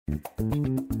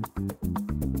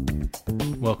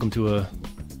Welcome to a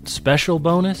special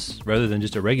bonus, rather than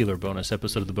just a regular bonus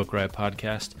episode of the Book Riot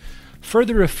podcast.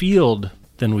 Further afield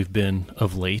than we've been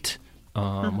of late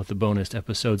with the bonus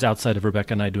episodes, outside of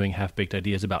Rebecca and I doing half-baked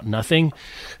ideas about nothing.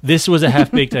 This was a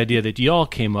half-baked idea that y'all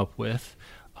came up with.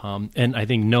 And I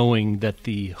think knowing that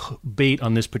the bait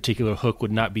on this particular hook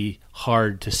would not be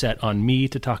hard to set on me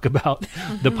to talk about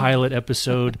the pilot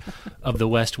episode of The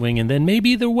West Wing, and then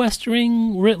maybe The West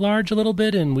Wing writ large a little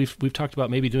bit. And we've talked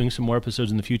about maybe doing some more episodes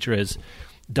in the future as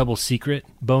double secret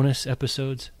bonus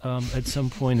episodes at some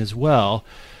point as well.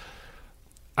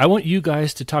 I want you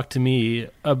guys to talk to me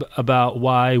about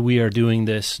why we are doing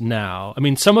this now. I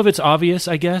mean, some of it's obvious,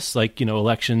 I guess, like, you know,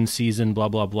 election season, blah,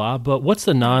 blah, blah. But what's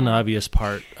the non-obvious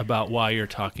part about why you're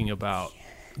talking about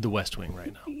The West Wing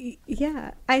right now?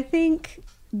 Yeah, I think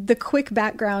the quick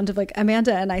background of, like,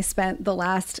 Amanda and I spent the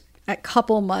last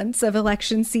couple months of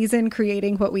election season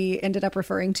creating what we ended up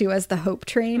referring to as the Hope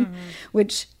Train,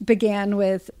 which began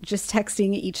with just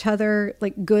texting each other,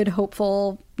 like, good,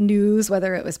 hopeful news,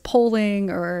 whether it was polling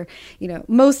or, you know,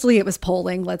 mostly it was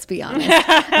polling, let's be honest,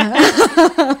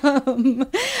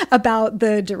 about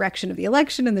the direction of the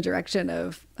election and the direction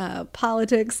of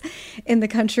politics in the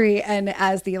country. And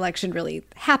as the election really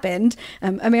happened,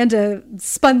 Amanda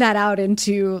spun that out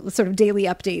into sort of daily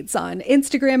updates on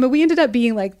Instagram. And we ended up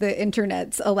being like the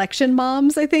internet's election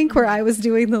moms, I think, where I was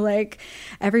doing the, like,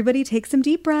 everybody take some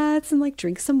deep breaths and, like,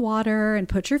 drink some water and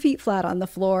put your feet flat on the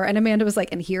floor. And Amanda was like,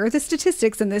 and here are the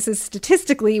statistics, and this is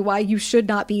statistically why you should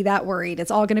not be that worried.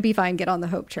 It's all going to be fine. Get on the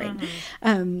Hope Train.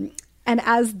 And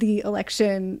as the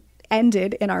election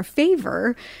ended in our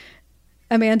favor,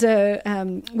 Amanda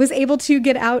was able to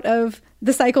get out of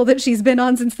the cycle that she's been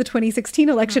on since the 2016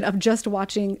 election of just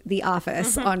watching The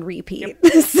Office on repeat.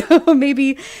 Yep. So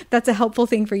maybe that's a helpful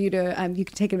thing for you to, you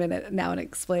can take a minute now and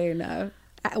explain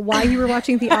why you were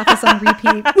watching The Office on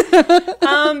repeat.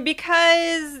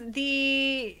 Because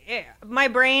my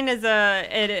brain is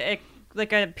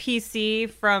like a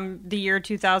PC from the year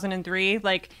 2003.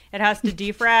 Like, it has to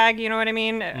defrag, you know what I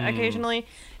mean, occasionally.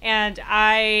 And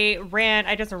I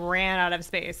just ran out of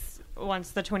space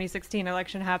once the 2016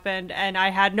 election happened, and I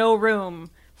had no room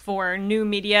for new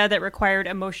media that required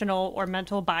emotional or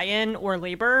mental buy-in or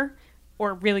labor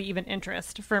or really even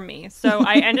interest for me. So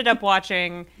I ended up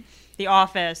watching The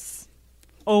Office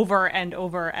over and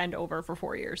over and over for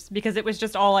 4 years because it was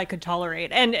just all I could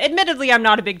tolerate. And admittedly, I'm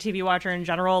not a big TV watcher in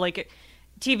general. Like,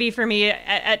 TV for me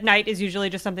at night is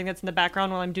usually just something that's in the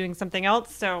background while I'm doing something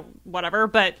else. So whatever.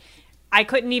 But I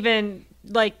couldn't even,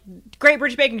 like, Great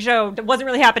British Baking Show wasn't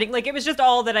really happening. Like, it was just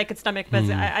all that I could stomach because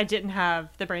I didn't have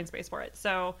the brain space for it.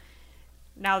 So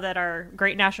now that our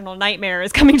great national nightmare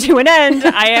is coming to an end,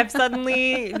 I have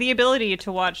suddenly the ability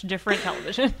to watch different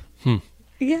television.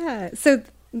 Yeah. So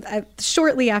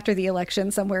shortly after the election,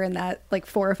 somewhere in that, like,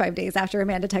 4 or 5 days after,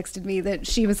 Amanda texted me that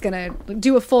she was going to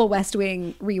do a full West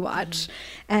Wing rewatch.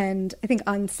 And I think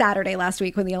on Saturday last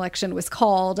week, when the election was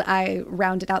called, I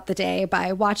rounded out the day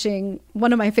by watching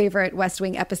one of my favorite West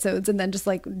Wing episodes and then just,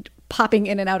 like, popping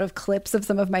in and out of clips of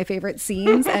some of my favorite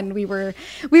scenes. And we were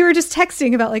just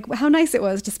texting about, like, how nice it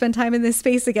was to spend time in this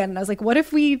space again. And I was like, what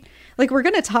if we, like, we're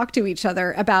going to talk to each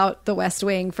other about the West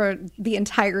Wing for the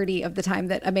entirety of the time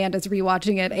that Amanda's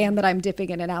rewatching it and that I'm dipping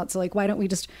in and out. So, like, why don't we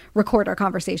just record our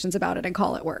conversations about it and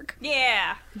call it work?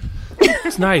 Yeah.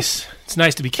 It's nice. It's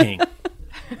nice to be king,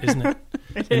 isn't it?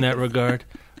 In that regard.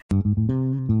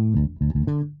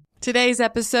 Today's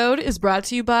episode is brought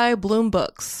to you by Bloom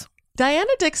Books.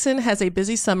 Diana Dixon has a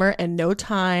busy summer and no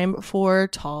time for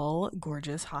tall,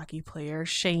 gorgeous hockey player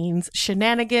Shane's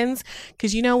shenanigans.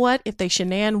 Because you know what? If they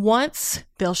shenan once,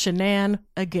 they'll shenan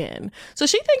again. So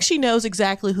she thinks she knows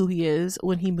exactly who he is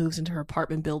when he moves into her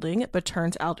apartment building, but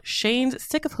turns out Shane's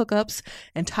sick of hookups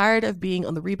and tired of being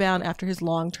on the rebound after his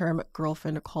long-term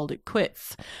girlfriend called it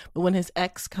quits. But when his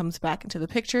ex comes back into the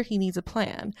picture, he needs a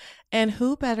plan. And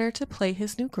who better to play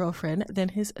his new girlfriend than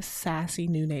his sassy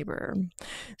new neighbor?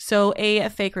 So a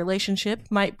fake relationship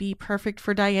might be perfect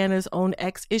for Diana's own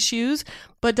ex issues,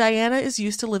 but Diana is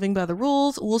used to living by the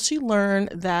rules. Will she learn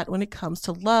that when it comes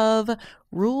to love,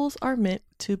 rules are meant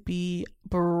to be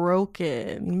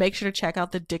broken? Make sure to check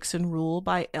out The Dixon Rule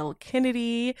by Elle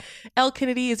Kennedy. Elle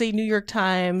Kennedy is a New York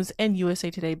Times and USA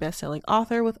Today bestselling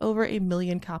author with over 1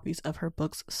 million copies of her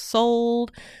books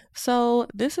sold. So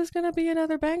this is going to be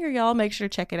another banger, y'all. Make sure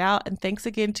to check it out. And thanks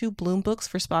again to Bloom Books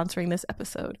for sponsoring this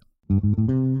episode.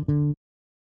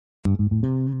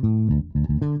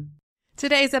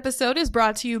 Today's episode is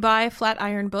brought to you by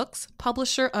Flatiron Books,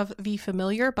 publisher of The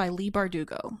Familiar by Leigh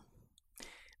Bardugo.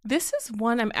 This is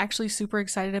one I'm actually super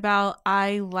excited about.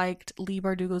 I liked Leigh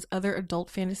Bardugo's other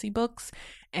adult fantasy books,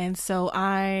 and so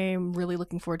I'm really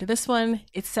looking forward to this one.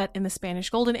 It's set in the Spanish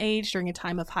Golden Age during a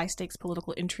time of high-stakes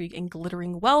political intrigue and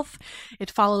glittering wealth. It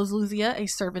follows Luzia, a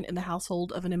servant in the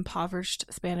household of an impoverished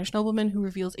Spanish nobleman who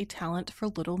reveals a talent for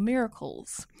little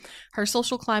miracles. Her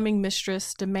social climbing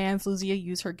mistress demands Luzia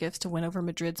use her gifts to win over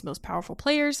Madrid's most powerful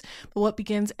players, but what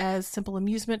begins as simple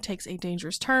amusement takes a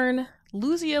dangerous turn.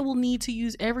 Luzia will need to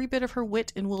use every bit of her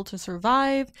wit and will to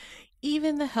survive,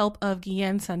 even the help of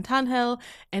Guillen Santangel,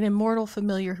 an immortal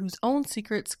familiar whose own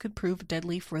secrets could prove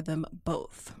deadly for them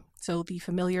both. So The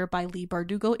Familiar by Leigh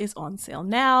Bardugo is on sale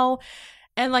now.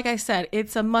 And like I said,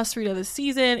 it's a must-read of the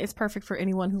season. It's perfect for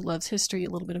anyone who loves history, a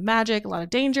little bit of magic, a lot of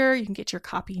danger. You can get your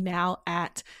copy now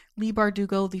at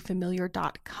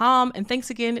LeighBardugoTheFamiliar.com. And thanks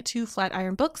again to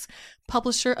Flatiron Books,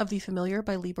 publisher of The Familiar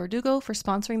by Leigh Bardugo, for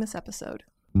sponsoring this episode.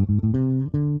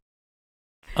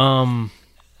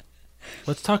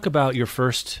 Let's talk about your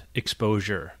first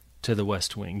exposure to The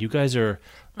West Wing. You guys are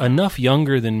enough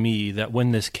younger than me that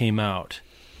when this came out,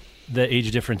 the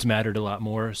age difference mattered a lot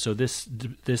more. So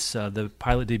the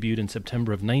pilot debuted in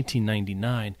September of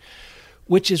 1999,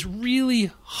 which is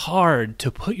really hard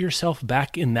to put yourself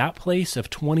back in that place of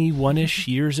 21-ish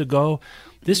years ago.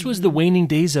 This was the waning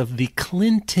days of the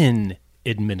Clinton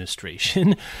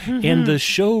administration, and the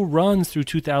show runs through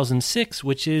 2006,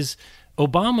 which is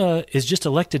Obama is just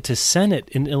elected to Senate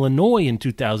in Illinois in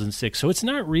 2006. So it's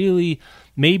not really,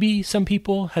 maybe some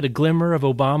people had a glimmer of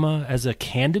Obama as a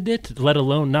candidate, let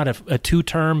alone not a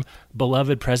two-term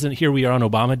beloved president. Here we are on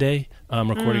Obama Day,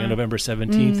 recording on November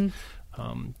 17th.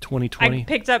 2020.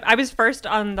 I was first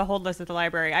on the hold list at the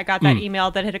library. I got that email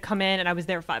that had come in, and I was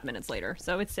there 5 minutes later.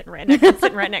 So it's sitting right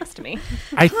next to me.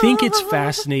 I think it's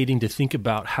fascinating to think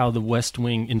about how the West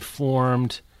Wing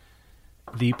informed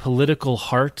the political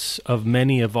hearts of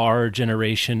many of our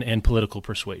generation and political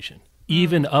persuasion,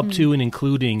 even up to and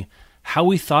including how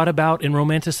we thought about and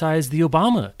romanticized the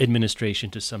Obama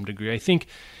administration to some degree. I think,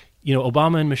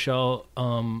 Obama and Michelle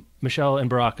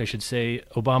and Barack, I should say,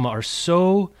 Obama are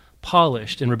so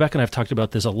polished, and Rebecca and I have talked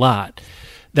about this a lot,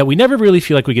 that we never really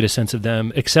feel like we get a sense of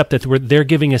them, except that they're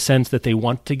giving a sense that they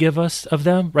want to give us of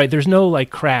them, right? There's no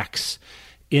cracks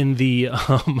in the,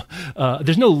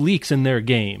 there's no leaks in their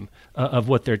game of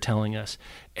what they're telling us.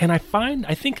 And I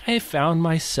think I have found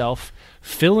myself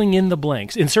filling in the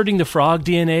blanks, inserting the frog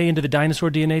DNA into the dinosaur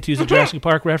DNA, to use a Jurassic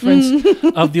Park reference,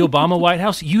 of the Obama White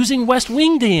House, using West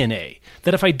Wing DNA,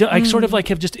 that if I sort of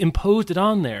have just imposed it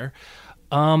on there.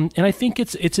 And I think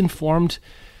it's informed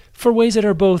for ways that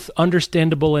are both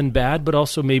understandable and bad, but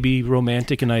also maybe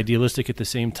romantic and idealistic at the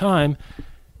same time,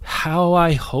 how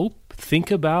I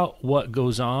think about what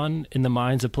goes on in the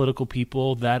minds of political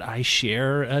people that I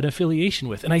share an affiliation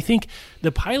with. And I think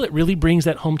the pilot really brings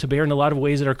that home to bear in a lot of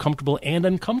ways that are comfortable and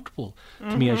uncomfortable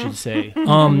to me, I should say.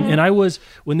 And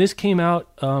when this came out,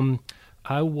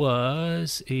 I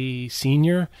was a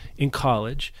senior in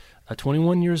college,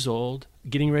 21 years old,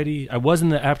 getting ready. I was in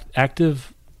the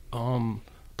active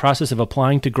process of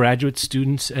applying to graduate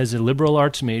students as a liberal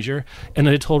arts major, and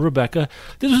I told Rebecca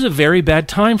this was a very bad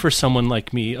time for someone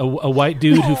like me, a white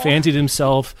dude who fancied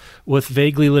himself with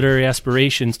vaguely literary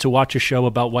aspirations, to watch a show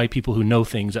about white people who know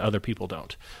things that other people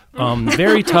don't.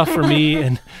 Very tough for me,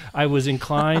 and I was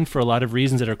inclined, for a lot of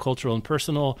reasons that are cultural and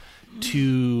personal,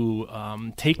 to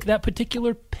take that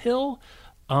particular pill.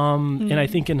 And I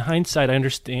think in hindsight, I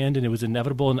understand, and it was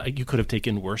inevitable, and you could have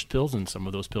taken worse pills, and some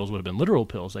of those pills would have been literal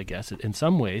pills, I guess, in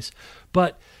some ways.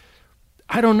 But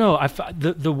I don't know.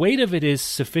 The weight of it is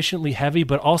sufficiently heavy,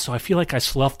 but also I feel like I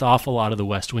sloughed off a lot of the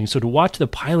West Wing. So to watch the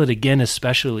pilot again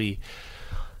especially,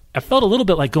 I felt a little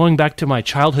bit like going back to my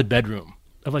childhood bedroom,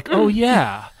 of oh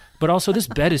yeah, but also this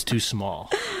bed is too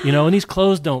small, and these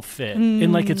clothes don't fit.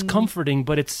 And it's comforting,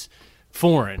 but it's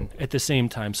foreign at the same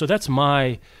time. So that's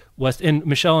my West. And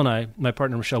Michelle and I, my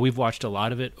partner Michelle, we've watched a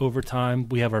lot of it over time.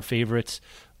 We have our favorites.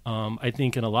 I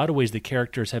think in a lot of ways the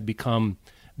characters have become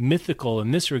mythical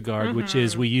in this regard, which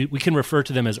is we can refer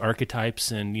to them as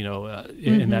archetypes and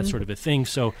and that sort of a thing.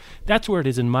 So that's where it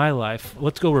is in my life.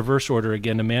 Let's go reverse order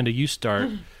again. Amanda, you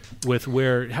start with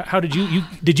how did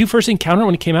you first encounter it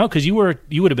when it came out? Because you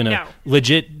would have been a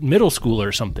legit middle schooler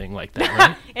or something like that,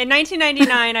 right? In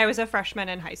 1999, I was a freshman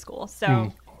in high school.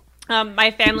 So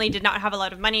my family did not have a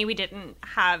lot of money. We didn't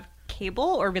have cable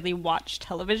or really watch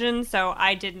television, so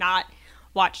I did not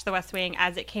watch The West Wing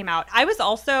as it came out. I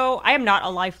am not a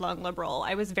lifelong liberal.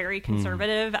 I was very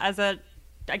conservative as a,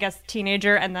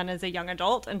 teenager, and then as a young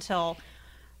adult until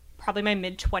probably my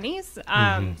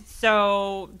mid-20s.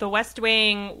 So The West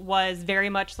Wing was very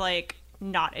much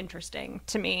not interesting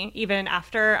to me, even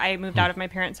after I moved out of my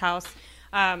parents' house.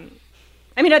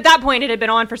 I mean, at that point, it had been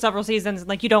on for several seasons.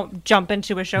 Like, you don't jump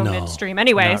into a show midstream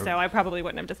anyway, so I probably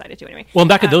wouldn't have decided to anyway. Well,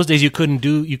 back in those days, you couldn't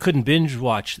binge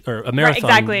watch or a marathon.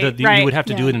 Right, exactly. You would have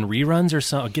to do it in reruns or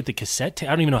something. Get the cassette. I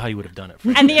don't even know how you would have done it.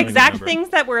 And the exact things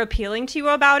that were appealing to you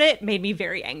about it made me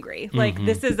very angry. Like,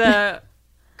 this is a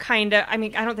kind of, I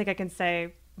mean, I don't think I can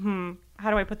say, how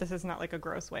do I put this as not like a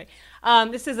gross way?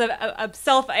 This is a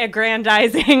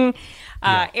self-aggrandizing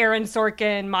Aaron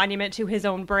Sorkin monument to his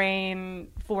own brain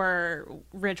for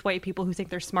rich white people who think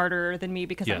they're smarter than me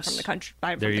because I'm from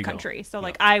the country. So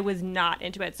like I was not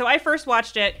into it. So I first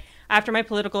watched it after my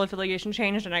political affiliation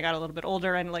changed and I got a little bit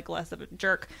older and like less of a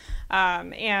jerk.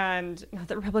 And not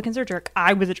that Republicans are a jerk.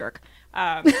 I was a jerk.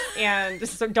 And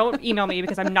so don't email me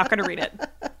because I'm not going to read it.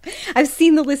 I've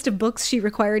seen the list of books she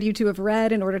required you to have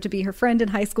read in order to be her friend in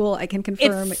high school. I can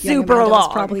confirm it's super long.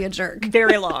 Was probably a jerk.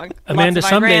 Very long. Amanda,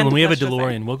 someday when we have a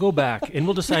DeLorean, we'll go back and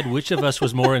we'll decide which of us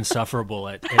was more insufferable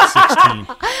at 16.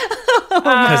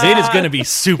 Because it is going to be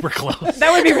super close.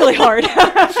 That would be really hard.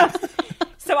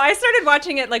 So I started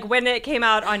watching it like when it came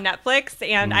out on Netflix,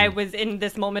 and I was in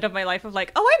this moment of my life of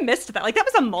like, oh, I missed that. Like that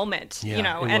was a moment, you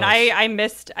know, and I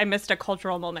missed a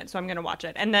cultural moment. So I'm going to watch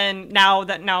it. And then now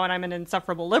when I'm an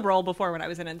insufferable liberal, before when I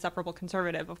was an insufferable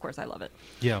conservative, of course I love it.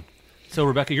 Yeah. So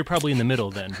Rebecca, you're probably in the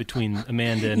middle then between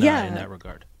Amanda and I in that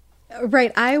regard.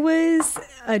 Right. I was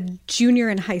a junior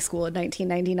in high school in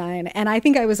 1999, and I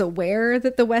think I was aware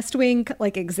that the West Wing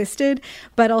like existed,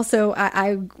 but also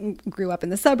I grew up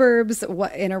in the suburbs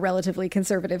in a relatively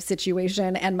conservative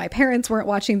situation, and my parents weren't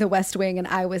watching the West Wing, and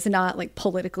I was not like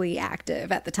politically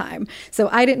active at the time. So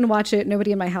I didn't watch it.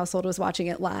 Nobody in my household was watching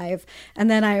it live.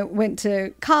 And then I went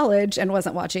to college and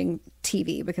wasn't watching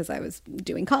TV because I was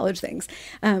doing college things.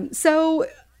 So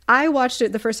I watched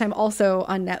it the first time also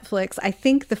on Netflix. I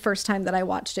think the first time that I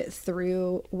watched it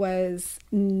through was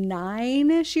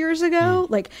 9-ish years ago.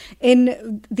 Like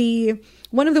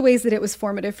one of the ways that it was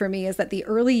formative for me is that the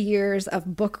early years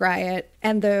of Book Riot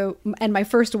and my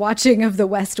first watching of The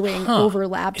West Wing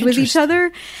overlapped with each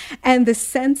other, and the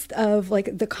sense of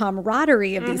like the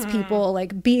camaraderie of these people,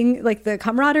 like being like the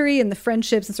camaraderie and the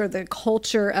friendships and sort of the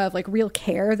culture of like real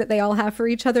care that they all have for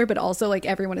each other, but also like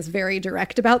everyone is very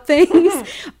direct about things,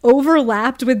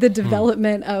 overlapped with the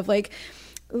development of like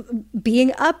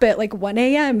being up at like 1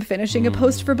 a.m. finishing a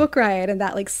post for Book Riot, and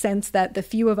that like sense that the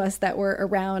few of us that were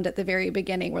around at the very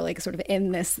beginning were like sort of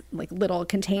in this like little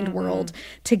contained world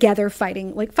together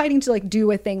fighting to like do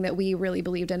a thing that we really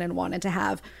believed in and wanted to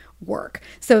have work.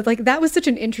 So like that was such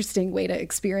an interesting way to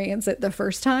experience it the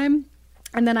first time.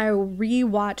 And then I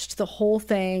rewatched the whole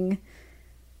thing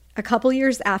a couple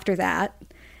years after that.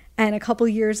 And a couple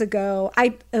years ago,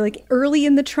 I like early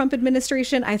in the Trump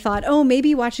administration, I thought, oh,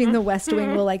 maybe watching The West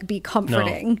Wing will like be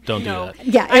comforting. No, don't do that.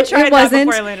 Yeah, I tried it wasn't.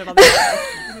 Before I landed on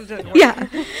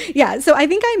the Yeah. So I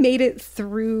think I made it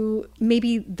through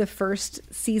maybe the first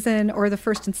season or the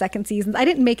first and second seasons. I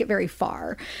didn't make it very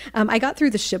far. I got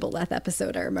through the Shibboleth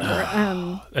episode, I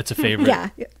remember. That's a favorite. Yeah.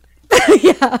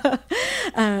 Yeah.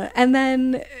 And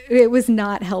then it was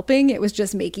not helping. It was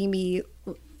just making me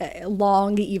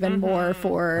long even more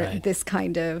for this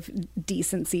kind of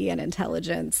decency and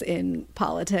intelligence in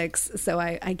politics. So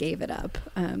I gave it up.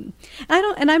 And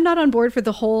I'm not on board for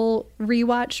the whole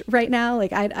rewatch right now.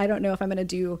 Like I don't know if I'm going to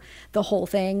do the whole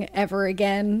thing ever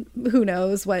again. Who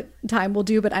knows what time will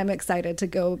do, but I'm excited to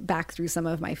go back through some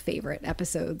of my favorite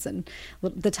episodes and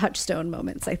the touchstone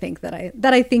moments I think that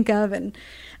I think of. And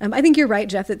I think you're right,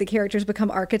 Jeff, that the characters become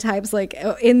archetypes. Like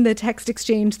in the text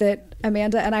exchange that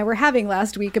Amanda and I were having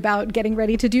last week about getting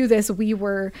ready to do this, we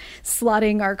were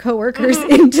slotting our coworkers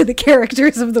into the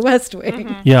characters of the West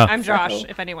Wing. Yeah, I'm Josh,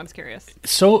 if anyone's curious.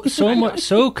 So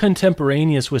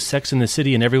contemporaneous with Sex and the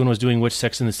City, and everyone was doing which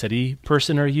Sex and the City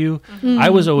person are you? I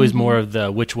was always more of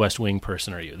the which West Wing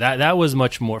person are you? That was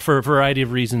much more for a variety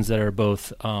of reasons that are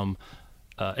both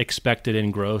expected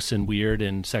and gross and weird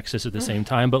and sexist at the same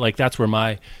time. But like that's where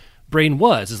my brain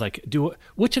was. Is like,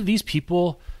 which of these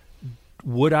people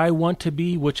would I want to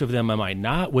be? Which of them am I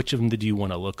not? Which of them do you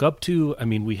want to look up to? I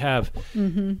mean, we have,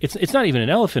 it's not even an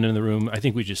elephant in the room. I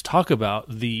think we just talk about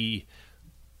the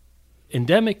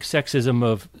endemic sexism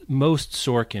of most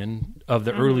Sorkin of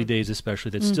the early days, especially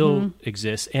that still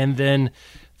exists. And then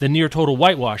the near total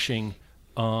whitewashing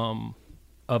of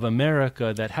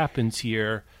America that happens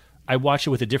here. I watch it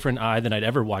with a different eye than I'd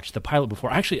ever watched the pilot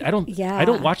before. Actually, I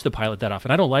don't watch the pilot that often.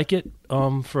 I don't like it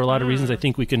for a lot of reasons I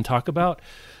think we can talk about.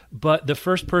 But the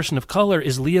first person of color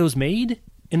is Leo's maid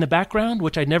in the background,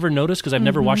 which I'd never noticed because I've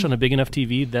never watched on a big enough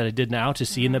TV that I did now to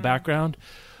see in the background.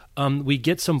 We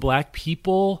get some black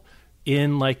people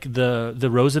in like the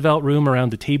Roosevelt room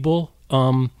around the table,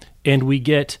 and we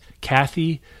get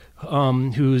Kathy,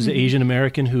 who's Asian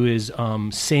American, who is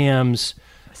Sam's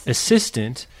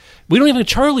assistant. We don't even have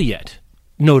Charlie yet,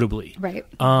 notably. Right.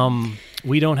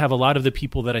 We don't have a lot of the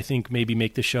people that I think maybe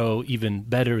make the show even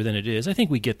better than it is. I think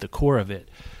we get the core of it.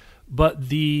 But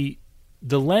the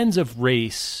lens of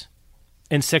race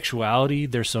and sexuality,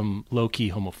 there's some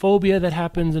low-key homophobia that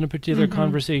happens in a particular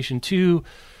conversation too,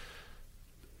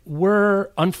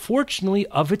 were unfortunately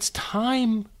of its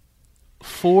time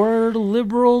for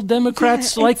liberal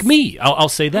Democrats like me. I'll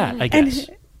say that, I guess.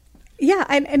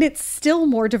 And it's still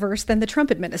more diverse than the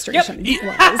Trump administration was.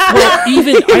 Well,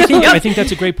 even I think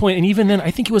that's a great point. And even then,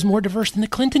 I think it was more diverse than the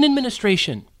Clinton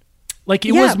administration. Like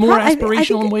it was more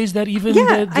aspirational in ways that even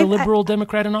the liberal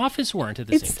Democrat in office weren't at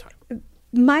the same time.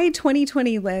 My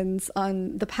 2020 lens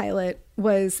on the pilot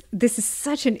was, this is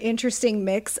such an interesting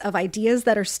mix of ideas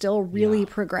that are still really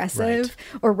progressive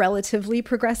or relatively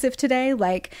progressive today.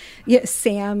 Like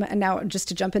Sam, and now just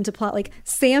to jump into plot, like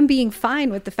Sam being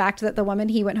fine with the fact that the woman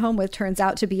he went home with turns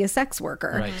out to be a sex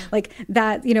worker. Right. Like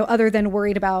that, other than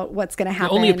worried about what's going to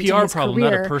happen. Only a PR problem,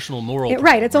 not a personal moral problem.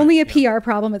 Right. It's only a PR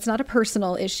problem. It's not a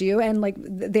personal issue. And like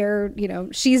they're,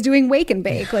 she's doing wake and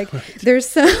bake. Like there's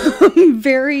some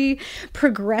very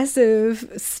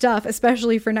progressive stuff,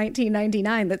 especially for 1999,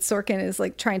 that Sorkin is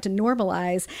like trying to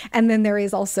normalize. And then there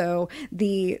is also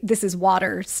the this is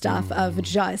water stuff of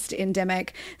just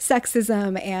endemic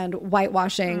sexism and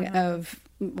whitewashing of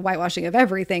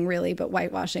everything really, but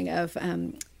whitewashing of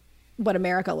what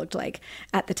America looked like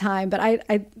at the time. But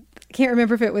I can't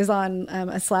remember if it was on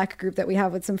a Slack group that we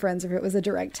have with some friends, or if it was a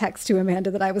direct text to Amanda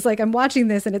that I was like, I'm watching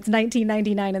this and it's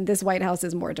 1999 and this White House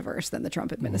is more diverse than the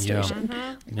Trump administration.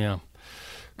 Yeah.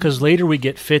 Because later we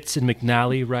get Fitz and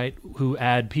McNally, right, who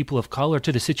add people of color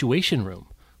to the Situation Room,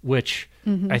 which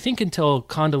I think until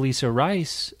Condoleezza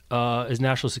Rice as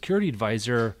National Security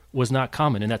Advisor was not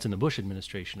common, and that's in the Bush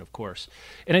administration, of course.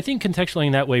 And I think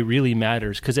contextualizing that way really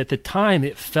matters, because at the time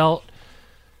it felt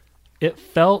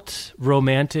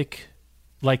romantic,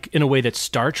 like in a way that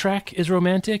Star Trek is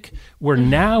romantic, where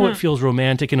now it feels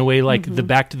romantic in a way like the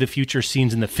Back to the Future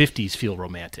scenes in the 50s feel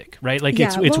romantic, right? Like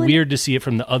it's weird to see it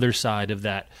from the other side of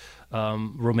that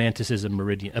romanticism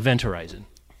meridian, event horizon.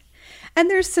 And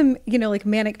there's some, like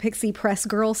manic pixie press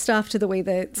girl stuff to the way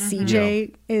that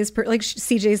CJ is,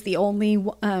 CJ's the only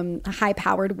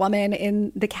high-powered woman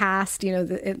in the cast,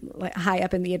 like high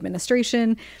up in the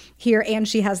administration here. And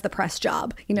she has the press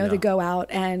job, to go out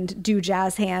and do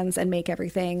jazz hands and make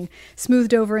everything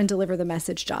smoothed over and deliver the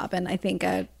message job. And I think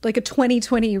a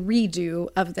 2020 redo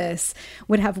of this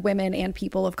would have women and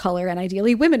people of color, and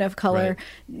ideally women of color,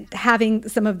 having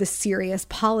some of the serious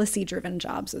policy-driven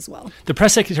jobs as well. The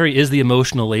press secretary is the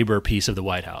emotional labor piece of the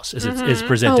White House, as it's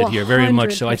presented here, very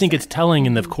much so. I think it's telling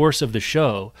in the course of the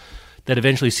show that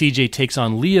eventually CJ takes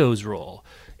on Leo's role.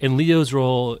 And Leo's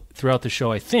role throughout the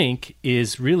show, I think,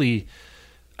 is really,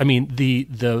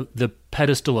 the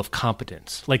pedestal of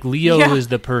competence. Like Leo is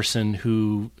the person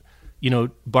who,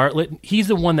 Bartlett, he's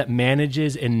the one that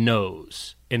manages and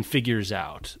knows and figures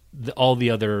out all the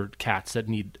other cats that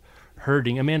need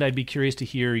herding. Amanda, I'd be curious to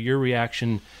hear your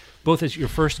reaction, both as your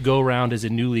first go round as a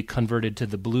newly converted to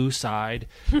the blue side,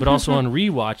 but also on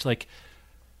rewatch. Like,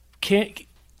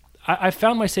 I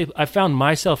found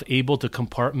myself able to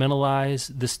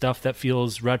compartmentalize the stuff that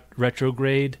feels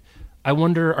retrograde. I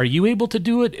wonder, are you able to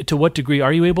do it? To what degree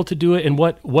are you able to do it? And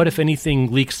what if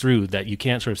anything leaks through that you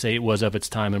can't sort of say it was of its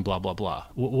time and blah blah blah?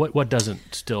 What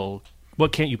doesn't still?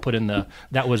 What can't you put in the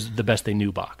that was the best they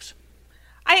knew box?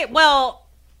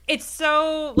 It's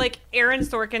so, like, Aaron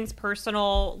Sorkin's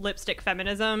personal lipstick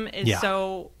feminism is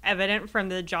so evident from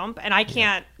the jump, and I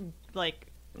can't,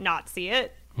 not see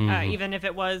it, even if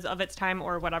it was of its time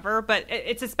or whatever. But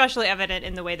it's especially evident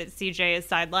in the way that CJ is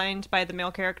sidelined by the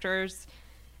male characters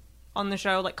on the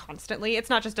show, constantly. It's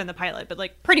not just in the pilot, but,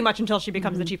 pretty much until she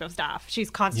becomes the chief of staff. She's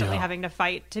constantly having to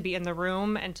fight to be in the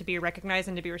room and to be recognized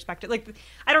and to be respected.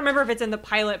 I don't remember if it's in the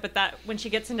pilot, but that when she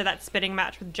gets into that spitting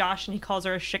match with Josh and he calls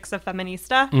her a shiksa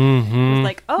feminista, it's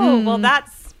like, well,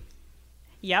 that's...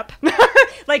 Yep.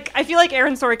 I feel like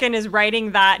Aaron Sorkin is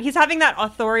writing that. He's having that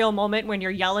authorial moment when you're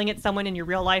yelling at someone in your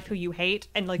real life who you hate,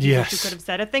 and you wish you could have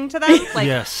said a thing to them.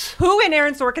 Who in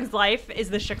Aaron Sorkin's life is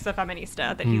the shiksa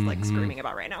feminista that he's screaming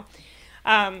about right now?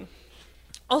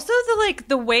 Also,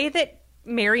 the way that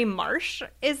Mary Marsh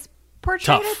is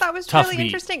portrayed, I thought was really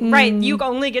interesting. Right, you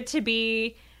only get to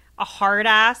be a hard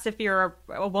ass if you're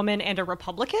a woman and a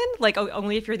Republican.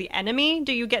 Only if you're the enemy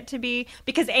do you get to be,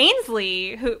 because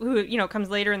Ainsley, who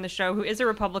comes later in the show, who is a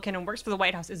Republican and works for the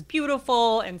White House, is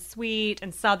beautiful and sweet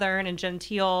and Southern and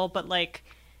genteel, but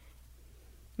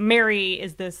Mary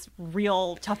is this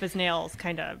real tough as nails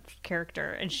kind of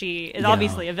character, and she is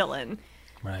obviously a villain.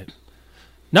 Right.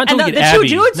 Not until we get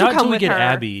Abby. Not until we get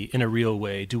Abby in a real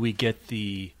way do we get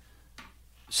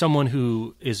someone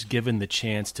who is given the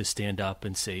chance to stand up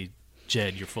and say,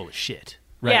 "Jed, you're full of shit."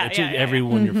 Right. Yeah,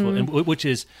 everyone, you're full, and, which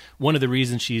is one of the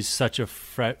reasons she's such a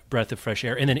breath of fresh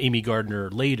air. And then Amy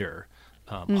Gardner later.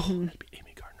 Oh, that'd be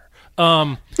Amy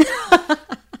Gardner.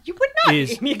 You would not,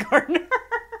 Amy Gardner.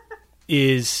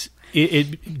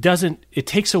 It doesn't. It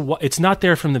takes a while. It's not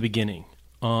there from the beginning.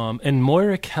 And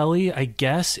Moira Kelly, I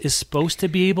guess, is supposed to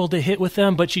be able to hit with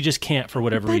them, but she just can't for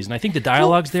whatever reason. I think the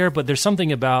dialogue's there, but there's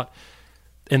something about,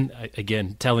 and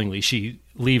again, tellingly, she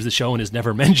leaves the show and is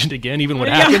never mentioned again, even what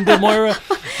happened to Moira.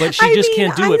 But she just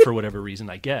can't do it for whatever reason,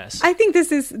 I guess. I think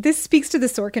this speaks to the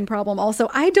Sorkin problem also.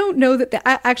 I don't know that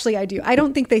actually I do. I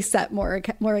don't think they set Moira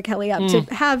Kelly up to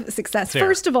have success. Fair.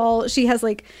 First of all, she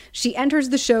enters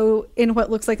the show in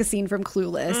what looks like a scene from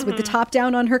Clueless with the top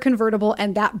down on her convertible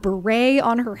and that beret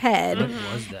on her head. What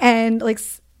was that? And like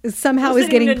somehow is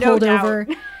getting pulled over.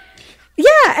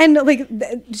 Yeah, and like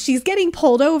she's getting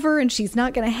pulled over and she's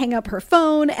not going to hang up her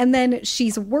phone, and then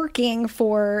she's working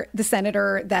for the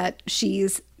senator that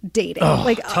she's dating.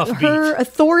 Her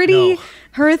authority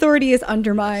is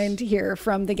undermined here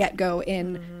from the get-go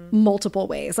in multiple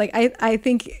ways. Like I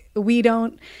think CJ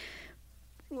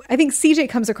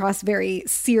comes across very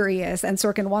serious, and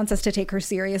Sorkin wants us to take her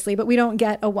seriously, but we don't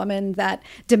get a woman that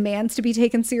demands to be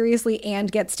taken seriously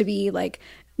and gets to be like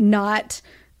not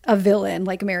a villain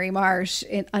like Mary Marsh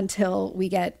until we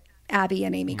get Abby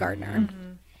and Amy Gardner.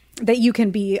 That you can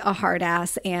be a hard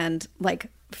ass and, like,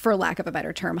 for lack of a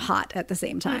better term, hot at the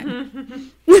same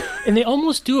time. And they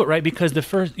almost do it, right? Because the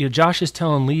first, Josh is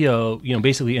telling Leo,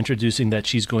 basically introducing that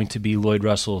she's going to be Lloyd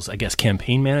Russell's, I guess,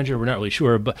 campaign manager. We're not really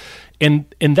sure. But in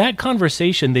that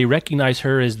conversation, they recognize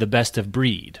her as the best of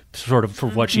breed, sort of, for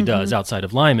what she does outside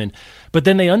of Lyman. But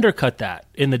then they undercut that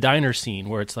in the diner scene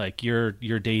where it's like, you're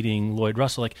dating Lloyd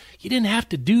Russell. Like, you didn't have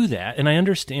to do that. And I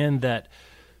understand that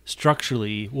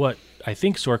structurally, what I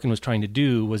think Sorkin was trying to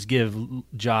do was give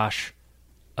Josh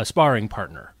a sparring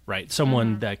partner, right?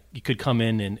 Someone that could come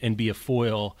in and be a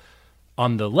foil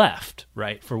on the left,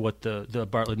 right, for what the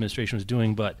Bartlett administration was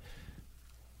doing. But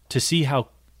to see how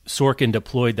Sorkin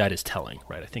deployed that is telling,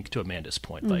 right? I think to Amanda's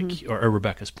point, or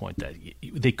Rebecca's point, that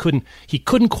he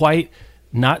couldn't quite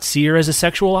not see her as a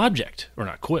sexual object, or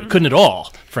not couldn't at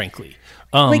all, frankly.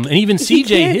 And even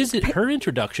CJ, her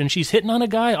introduction, she's hitting on a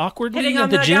guy awkwardly at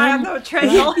the gym. Guy on the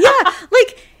treadmill. Yeah,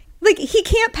 like he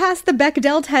can't pass the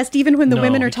Bechdel test even when the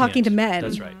women are talking to men.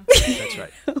 That's right. That's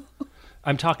right.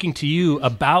 I'm talking to you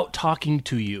about talking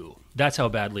to you. That's how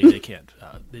badly they can't.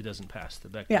 It doesn't pass the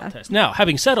Bechdel test. Now,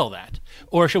 having said all that,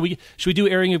 or should we do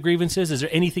airing of grievances? Is there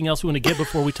anything else we want to get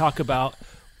before we talk about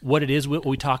what it is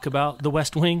we talk about the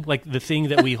West Wing, like the thing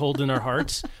that we hold in our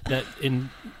hearts that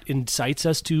incites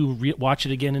us to watch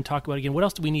it again and talk about it again? What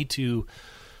else do we need to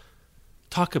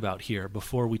talk about here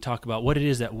before we talk about what it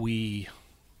is that we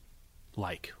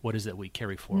like? What is that we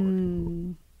carry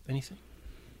forward? Anything?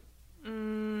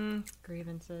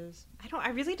 Grievances. I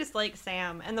really dislike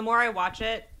Sam, and the more I watch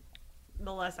it,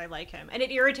 the less I like him. And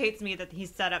it irritates me that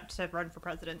he's set up to run for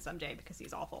president someday because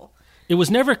he's awful. It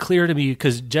was never clear to me,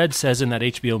 because Jed says in that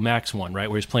HBO Max one, right,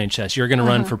 where he's playing chess, you're going to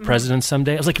run for president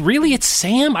someday. I was like, really? It's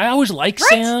Sam? I always like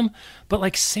Sam. But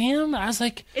like Sam, I was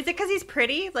like... Is it because he's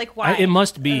pretty? Like, why? It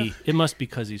must be. It must be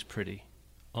because he's pretty.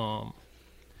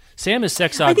 Sam as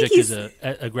sex object is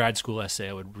a grad school essay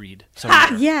I would read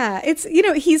somewhere. Yeah, it's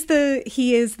he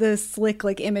is the slick,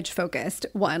 like, image focused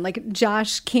one. Like,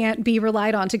 Josh can't be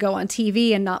relied on to go on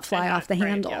TV and not fly off the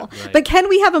handle. Yeah. Right. But can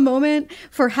we have a moment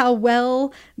for how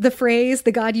well the phrase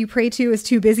 "the God you pray to is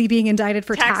too busy being indicted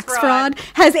for tax fraud"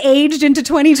 has aged into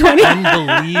 2020?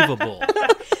 Unbelievable.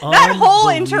 That whole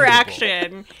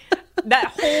interaction.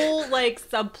 That whole, like,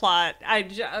 subplot,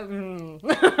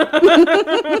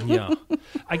 Yeah.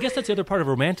 I guess that's the other part of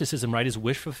romanticism, right, is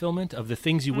wish fulfillment of the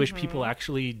things you wish people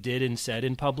actually did and said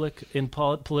in public, in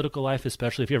political life,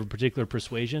 especially if you have a particular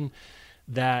persuasion,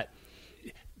 that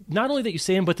not only that you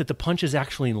say them, but that the punches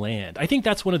actually land. I think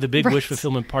that's one of the big wish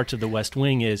fulfillment parts of the West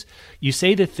Wing is you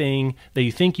say the thing that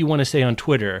you think you want to say on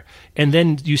Twitter, and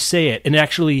then you say it, and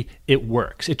actually it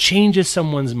works. It changes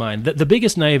someone's mind. The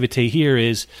biggest naivete here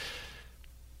is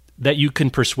that you can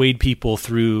persuade people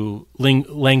through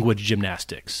language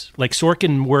gymnastics. Like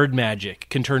Sorkin word magic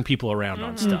can turn people around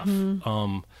on stuff,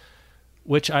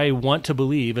 which I want to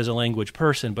believe as a language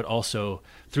person, but also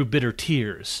through bitter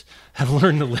tears have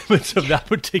learned the limits of that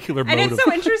particular mode of And it's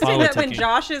so interesting that when politicking.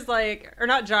 Josh is like, or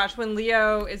not Josh, when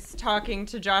Leo is talking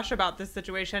to Josh about this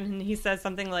situation and he says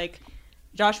something like,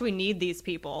 Josh, we need these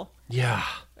people. Yeah.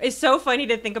 It's so funny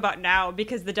to think about now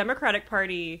because the Democratic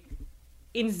Party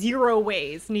in zero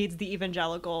ways needs the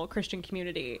evangelical Christian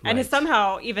community and has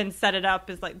somehow even set it up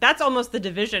as like, that's almost the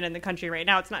division in the country right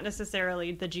now. It's not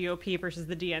necessarily the GOP versus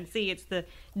the DNC. It's the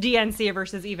DNC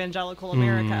versus evangelical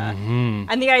America.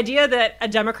 And the idea that a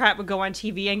Democrat would go on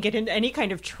TV and get into any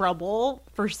kind of trouble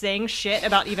for saying shit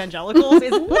about evangelicals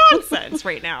is nonsense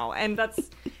right now. And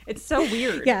it's so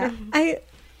weird. Yeah.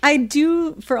 I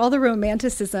do, for all the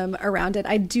romanticism around it,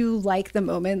 I do like the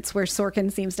moments where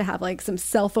Sorkin seems to have like some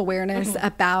self-awareness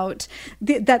about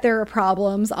that there are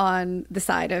problems on the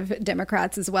side of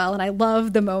Democrats as well. And I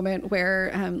love the moment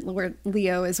where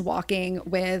Leo is walking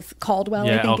with Caldwell, I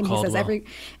think, Al and Caldwell. he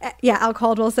says Al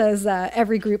Caldwell says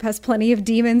every group has plenty of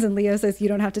demons, and Leo says, you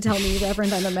don't have to tell me,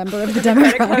 Reverend, I'm a member of the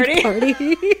Democratic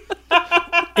Party.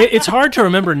 It's hard to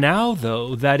remember now,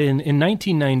 though, that in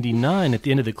 1999, at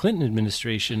the end of the Clinton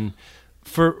administration,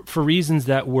 for reasons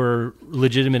that were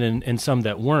legitimate and some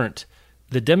that weren't,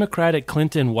 the Democratic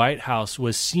Clinton White House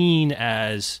was seen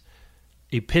as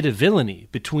a pit of villainy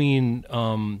between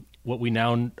what we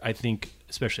now, I think,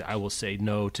 especially I will say,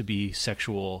 know to be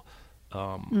sexual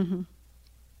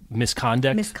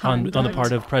misconduct on the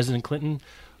part of President Clinton,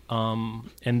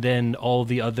 and then all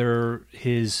the other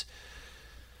his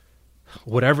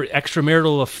whatever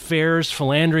extramarital affairs,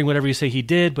 philandering, whatever you say he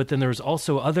did. But then there was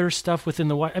also other stuff within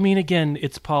the White. I mean, again,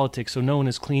 it's politics, so no one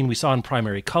is clean. We saw in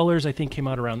Primary Colors, I think, came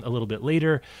out around a little bit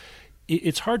later.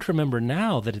 It's hard to remember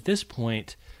now that at this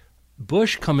point,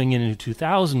 Bush coming in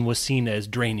 2000 was seen as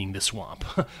draining the swamp,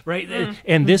 right?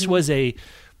 And this was the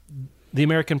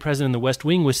American president in the West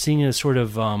Wing was seen as sort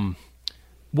of,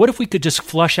 what if we could just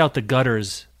flush out the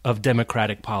gutters of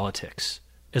Democratic politics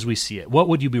as we see it? What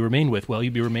would you be remained with? Well,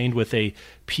 you'd be remained with a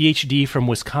PhD from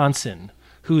Wisconsin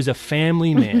who's a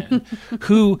family man,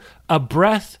 who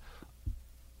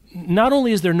not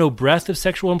only is there no breath of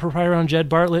sexual impropriety around Jed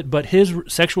Bartlett, but his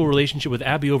sexual relationship with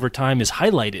Abby over time is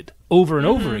highlighted over and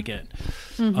over again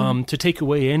to take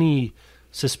away any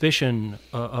suspicion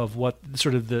of what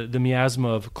sort of the miasma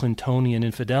of Clintonian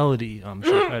infidelity,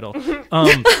 short title.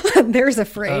 There's a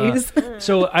phrase.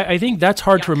 So I think that's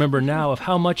hard to remember now of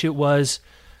how much it was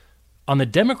on the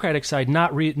Democratic side,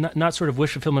 not sort of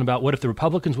wish fulfillment about what if the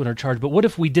Republicans were in charge, but what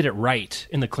if we did it right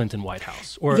in the Clinton White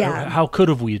House, or how could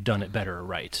have we done it better or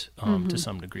right to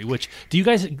some degree? Which do you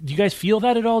guys feel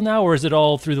that at all now, or is it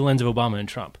all through the lens of Obama and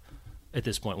Trump at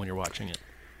this point when you're watching it?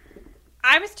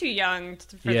 I was too young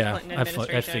for the Clinton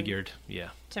administration. I figured,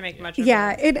 to make much of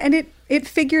it. It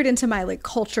figured into my like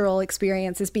cultural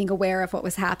experience as being aware of what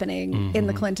was happening in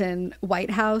the Clinton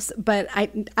White House, but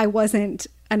I wasn't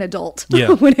an adult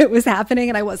when it was happening,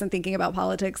 and I wasn't thinking about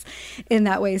politics in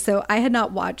that way. So I had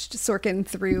not watched Sorkin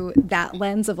through that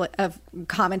lens of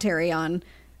commentary on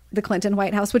the Clinton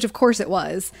White House, which of course it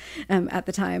was at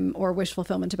the time, or wish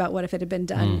fulfillment about what if it had been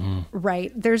done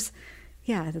right.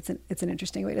 It's an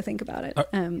interesting way to think about it.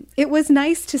 It was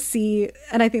nice to see,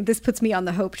 and I think this puts me on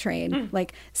the hope train,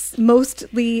 like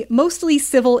mostly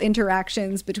civil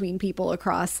interactions between people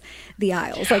across the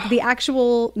aisles. Like the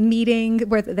actual meeting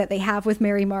that they have with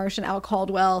Mary Marsh and Al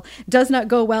Caldwell does not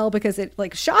go well because it,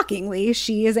 like, shockingly,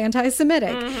 she is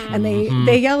anti-Semitic and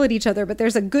they yell at each other. But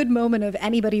there's a good moment of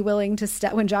anybody willing to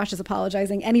when Josh is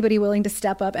apologizing, anybody willing to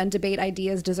step up and debate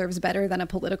ideas deserves better than a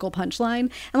political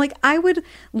punchline. And like, I would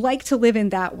like to live in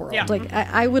that world. Yeah. Like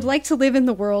I would like to live in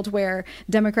the world where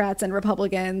Democrats and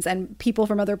Republicans and people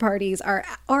from other parties are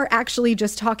actually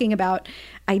just talking about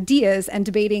ideas and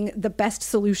debating the best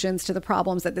solutions to the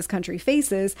problems that this country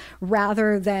faces,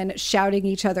 rather than shouting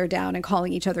each other down and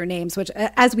calling each other names, which,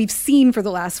 as we've seen for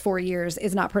the last 4 years,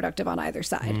 is not productive on either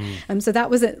side. So that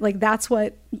was it. Like, that's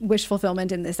what wish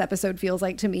fulfillment in this episode feels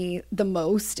like to me the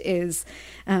most is,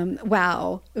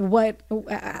 wow, what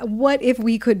if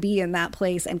we could be in that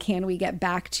place, and can we get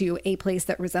back to a place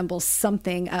that resembles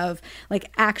something of like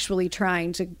actually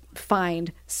trying to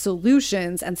find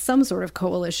solutions and some sort of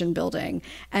coalition building,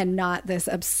 and not this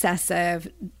obsessive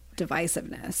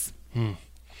divisiveness.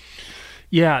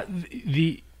 Yeah,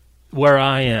 where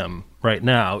I am right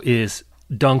now is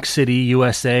Dunk City,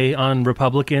 USA on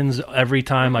Republicans every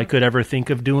time I could ever think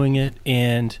of doing it,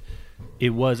 and it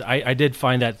was I did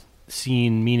find that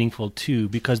scene meaningful too,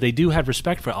 because they do have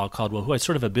respect for Al Caldwell, who is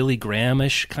sort of a Billy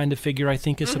Graham-ish kind of figure, I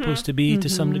think is supposed to be to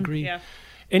some degree. Yeah.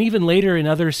 And even later in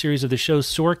other series of the shows,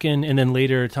 Sorkin, and then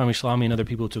later Tommy Schlamme and other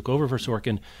people who took over for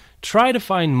Sorkin, try to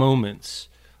find moments.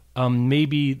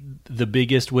 Maybe the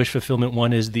biggest wish fulfillment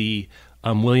one is the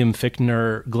William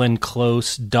Fichtner, Glenn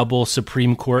Close double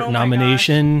Supreme Court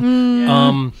nomination,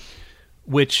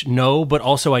 which no, but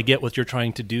also I get what you're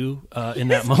trying to do in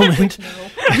that moment.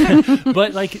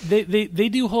 But like they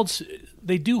do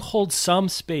hold some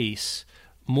space,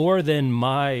 more than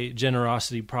my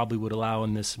generosity probably would allow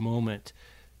in this moment,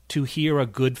 to hear a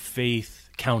good faith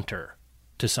counter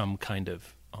to some kind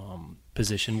of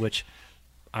position, which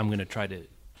I'm going to try to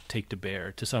take to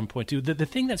bear to some point too. The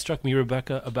thing that struck me,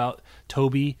 Rebecca, about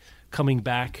Toby coming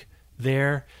back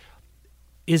there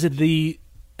is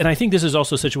and I think this is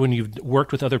also such when you've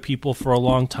worked with other people for a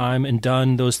long time and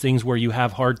done those things where you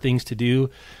have hard things to do.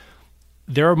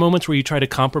 There are moments where you try to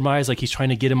compromise, like he's trying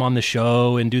to get him on the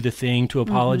show and do the thing to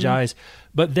apologize,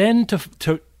 but then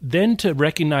to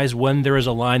recognize when there is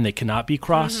a line that cannot be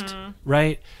crossed,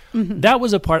 right? That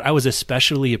was a part I was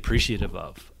especially appreciative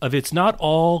of. It's not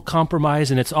all compromise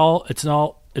and it's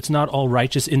not all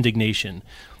righteous indignation.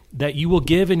 That you will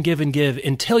give and give and give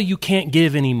until you can't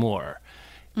give anymore.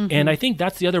 And I think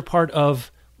that's the other part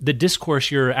of the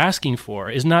discourse you're asking for,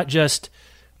 is not just,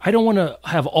 I don't want to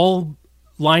have all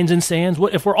lines and sands.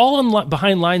 What if we're all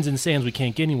behind lines and sands, we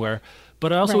can't get anywhere.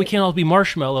 But also we can't all be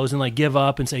marshmallows and like give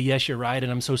up and say, yes, you're right,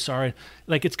 and I'm so sorry.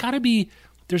 Like there's got to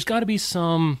be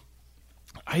some,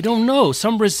 I don't know,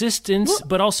 some resistance,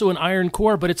 but also an iron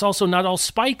core, but it's also not all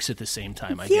spikes at the same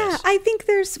time, I guess. Yeah, I think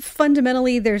there's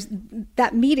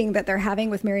that meeting that they're having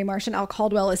with Mary Marsh and Al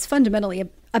Caldwell is fundamentally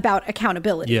about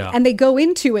accountability. Yeah. And they go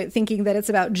into it thinking that it's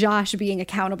about Josh being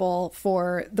accountable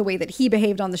for the way that he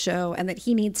behaved on the show and that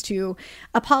he needs to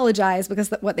apologize because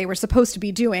what they were supposed to be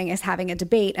doing is having a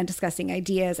debate and discussing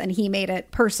ideas, and he made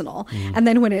it personal. And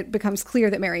then when it becomes clear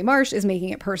that Mary Marsh is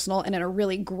making it personal and in a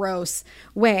really gross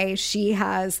way,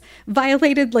 she's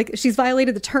violated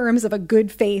the terms of a good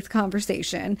faith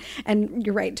conversation. And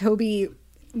you're right, Toby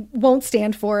won't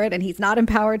stand for it, and he's not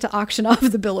empowered to auction off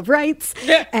the Bill of Rights.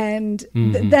 And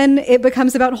then it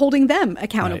becomes about holding them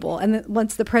accountable. Right. And then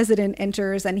once the president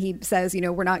enters and he says,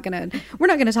 we're not gonna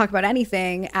talk about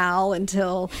anything, Al,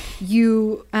 until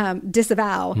you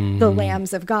disavow the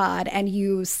lambs of God and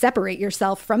you separate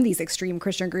yourself from these extreme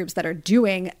Christian groups that are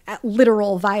doing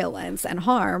literal violence and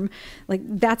harm. Like,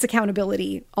 that's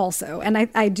accountability also. And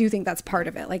I do think that's part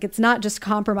of it. Like, it's not just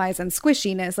compromise and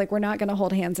squishiness. Like, we're not going to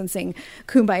hold hands and sing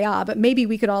Kumbaya, but maybe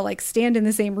we could all like stand in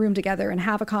the same room together and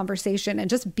have a conversation and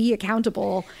just be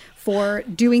accountable for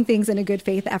doing things in a good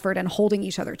faith effort and holding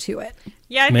each other to it.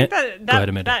 Yeah, I think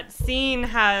that scene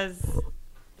has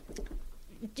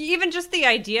even just the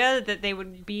idea that they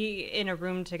would be in a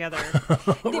room together.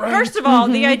 Right. First of all,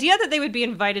 the idea that they would be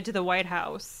invited to the White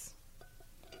House.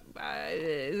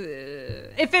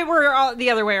 If it were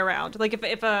the other way around, like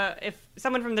if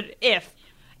someone from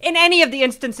in any of the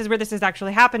instances where this has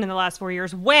actually happened in the last 4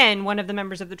 years, when one of the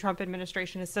members of the Trump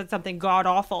administration has said something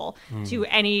god-awful to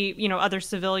any, other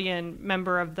civilian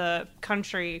member of the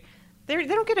country, they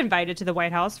don't get invited to the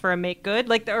White House for a make good,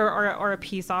 like, or a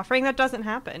peace offering. That doesn't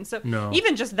happen. So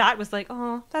even just that was like,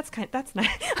 oh, that's nice.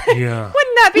 Yeah.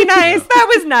 Wouldn't that be nice?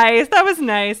 Yeah. That was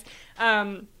nice.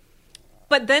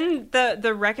 But then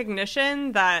the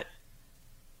recognition that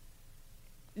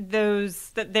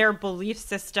their belief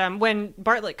system, when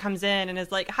Bartlett comes in and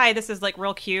is like, hi, this is like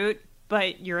real cute,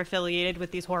 but you're affiliated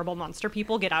with these horrible monster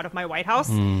people, get out of my White House.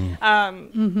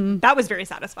 That was very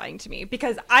satisfying to me,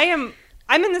 because I'm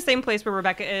in the same place where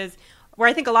Rebecca is, where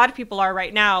I think a lot of people are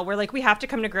right now, where like we have to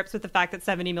come to grips with the fact that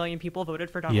 70 million people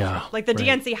voted for Donald Trump. Like the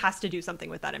DNC has to do something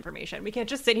with that information. We can't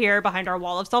just sit here behind our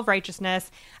wall of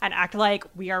self-righteousness and act like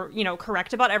we are,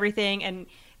 correct about everything and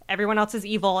everyone else is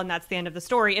evil and that's the end of the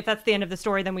story. If that's the end of the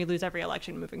story, then we lose every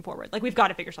election moving forward. Like, we've got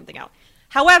to figure something out.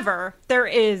 However, there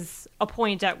is a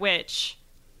point at which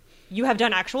you have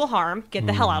done actual harm, get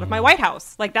the hell out of my White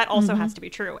House. Like, that also has to be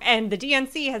true. And the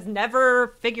DNC has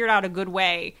never figured out a good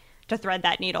way to thread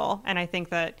that needle. And I think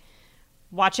that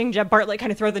watching Jeb Bartlett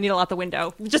kind of throw the needle out the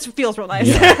window just feels real nice.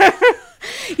 Yeah.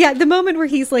 Yeah, the moment where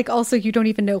he's like, also, you don't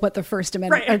even know what the First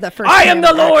Amendment or the First I am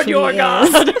the Lord your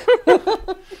God.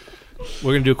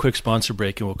 We're going to do a quick sponsor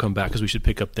break and we'll come back because we should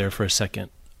pick up there for a second.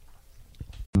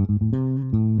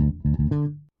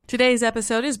 Today's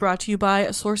episode is brought to you by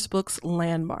Sourcebooks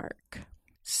Landmark.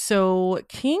 So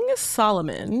King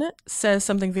Solomon says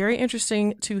something very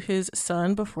interesting to his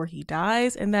son before he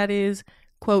dies, and that is,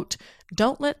 quote,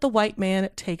 "Don't let the white man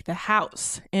take the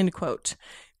house," end quote.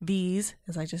 These,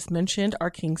 as I just mentioned, are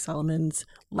King Solomon's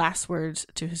last words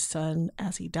to his son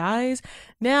as he dies.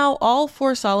 Now, all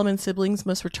 4 Solomon siblings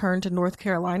must return to North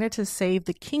Carolina to save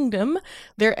the kingdom,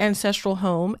 their ancestral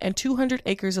home, and 200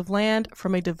 acres of land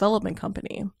from a development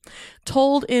company.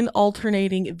 Told in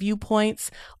Alternating Viewpoints,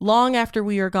 Long After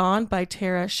We Are Gone by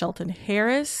Tara Shelton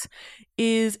Harris,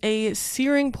 is a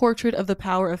searing portrait of the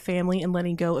power of family and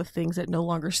letting go of things that no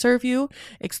longer serve you,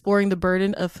 exploring the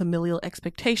burden of familial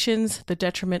expectations, the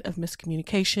detriment of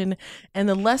miscommunication, and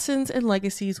the lessons and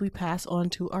legacies we pass on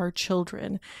to our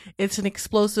children. It's an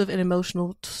explosive and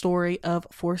emotional story of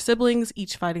 4 siblings,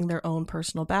 each fighting their own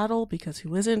personal battle, because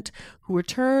who isn't, who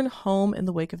return home in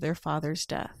the wake of their father's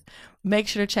death. Make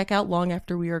sure to check out Long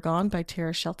After We Are Gone by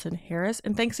Tara Shelton Harris.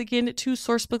 And thanks again to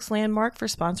Sourcebooks Landmark for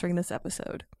sponsoring this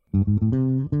episode.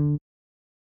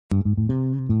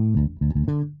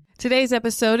 Today's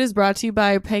episode is brought to you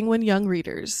by Penguin Young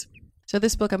Readers. So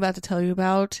this book I'm about to tell you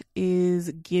about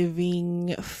is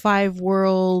giving Five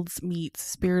Worlds meets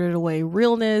Spirited Away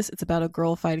realness. It's about a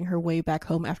girl fighting her way back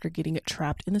home after getting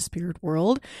trapped in the spirit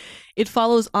world. It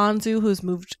follows Anzu, who has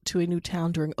moved to a new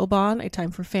town during Oban, a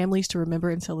time for families to remember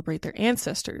and celebrate their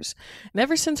ancestors. And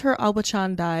ever since her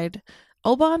Aoba-chan died,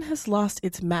 Oban has lost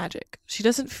its magic. She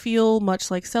doesn't feel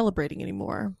much like celebrating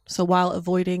anymore. So while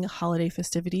avoiding holiday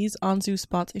festivities, Anzu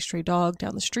spots a stray dog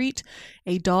down the street,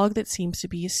 a dog that seems to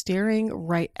be staring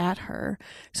right at her.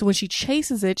 So when she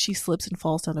chases it, she slips and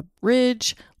falls down a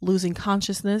bridge, losing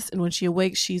consciousness, and when she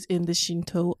awakes, she's in the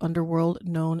Shinto underworld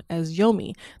known as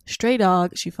Yomi. The stray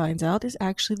dog, she finds out, is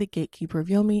actually the gatekeeper of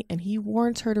Yomi, and he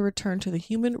warns her to return to the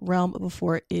human realm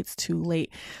before it's too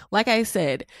late. Like I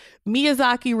said,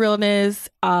 Miyazaki realness.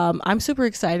 I'm super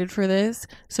excited for this,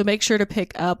 so make sure to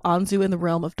pick up Anzu in the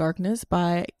Realm of Darkness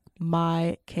by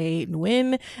Mai K.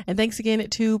 Nguyen. And thanks again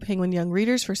to Penguin Young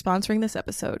Readers for sponsoring this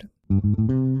episode.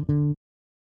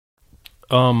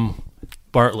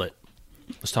 Bartlett.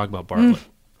 Let's talk about Bartlett.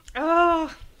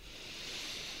 Oh.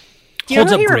 Do you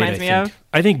know who he reminds me of?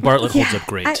 I think Bartlett holds up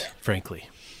great, frankly.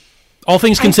 All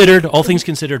things considered,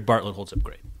 Bartlett holds up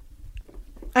great.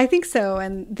 I think so.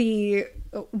 And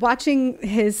watching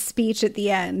his speech at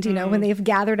the end, you know, when they've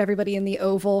gathered everybody in the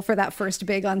Oval for that first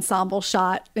big ensemble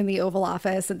shot in the Oval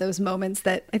Office, and those moments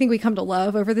that I think we come to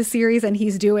love over the series, and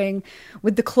he's doing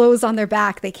with the clothes on their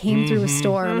back, they came through a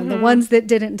storm, and the ones that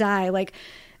didn't die, like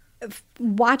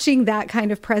watching that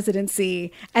kind of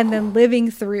presidency and then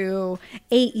living through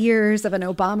 8 years of an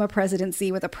Obama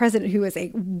presidency with a president who is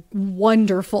a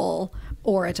wonderful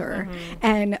orator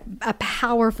and a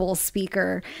powerful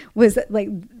speaker, was like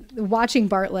watching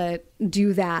Bartlett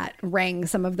do that rang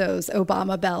some of those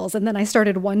Obama bells. And then I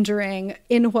started wondering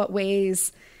in what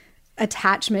ways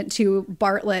attachment to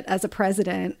Bartlett as a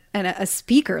president and a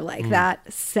speaker like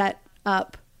that set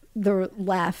up the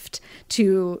left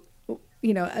to,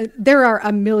 you know, there are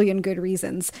a million good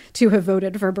reasons to have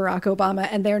voted for Barack Obama,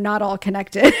 and they're not all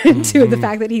connected to the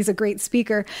fact that he's a great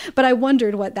speaker. But I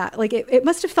wondered what that, like, it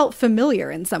must have felt familiar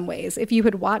in some ways if you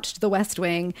had watched The West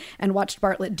Wing and watched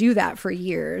Bartlett do that for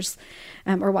years,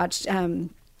 or watched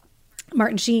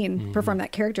Martin Sheen perform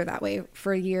that character that way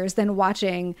for years, then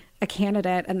watching a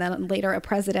candidate and then later a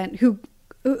president who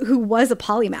was a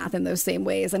polymath in those same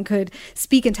ways and could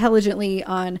speak intelligently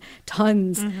on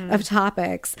tons of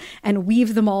topics and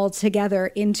weave them all together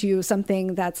into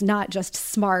something that's not just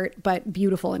smart, but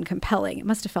beautiful and compelling. It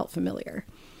must have felt familiar.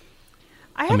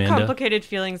 I have complicated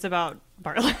feelings about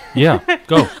Bartlett. Yeah,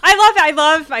 go.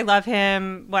 I love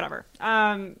him, whatever.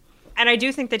 And I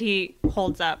do think that he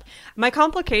holds up. My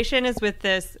complication is with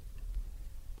this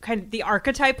kind of the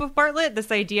archetype of Bartlett,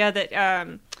 this idea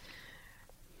that,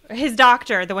 his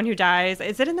doctor, the one who dies,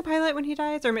 is it in the pilot when he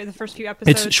dies, or the first few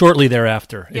episodes? It's shortly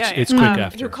thereafter. It's quick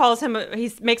after. Who calls him? He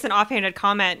makes an offhanded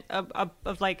comment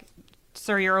of like,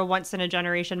 "Sir, you're a once in a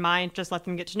generation mind. Just let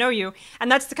them get to know you." And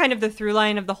that's the kind of the through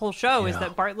line of the whole show is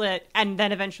that Bartlett and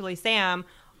then eventually Sam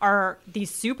are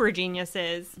these super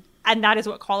geniuses, and that is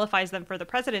what qualifies them for the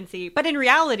presidency. But in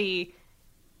reality,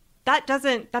 that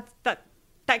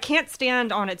can't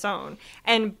stand on its own.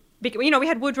 And you know, we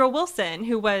had Woodrow Wilson,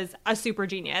 who was a super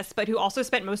genius, but who also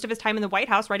spent most of his time in the White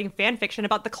House writing fan fiction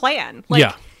about the Klan.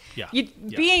 Like,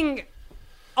 being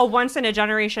a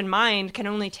once-in-a-generation mind can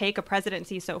only take a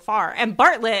presidency so far. And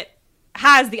Bartlett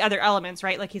has the other elements,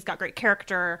 right? Like, he's got great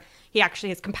character. He actually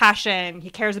has compassion.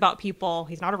 He cares about people.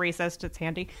 He's not a racist. It's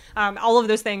handy. All of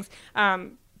those things.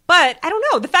 But I don't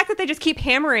know. The fact that they just keep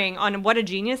hammering on what a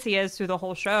genius he is through the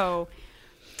whole show...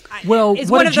 Well, is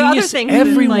what one a of the other genius things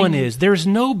everyone like, is. There's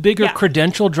no bigger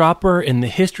credential dropper in the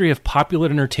history of popular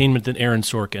entertainment than Aaron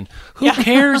Sorkin. Who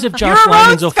cares if Josh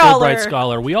Lyman's a Fulbright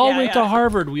scholar? We all went to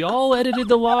Harvard. We all edited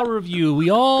the Law Review. We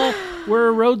all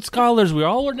were Rhodes Scholars. We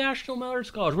all were National Merit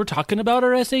Scholars. We're talking about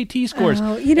our SAT scores.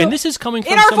 And this is coming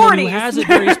from someone who has at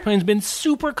various points been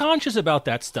super conscious about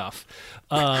that stuff.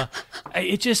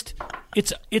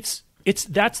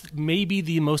 That's maybe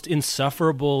the most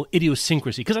insufferable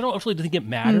idiosyncrasy, because I don't actually think it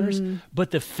matters, but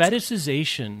the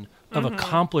fetishization of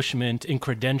accomplishment and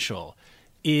credential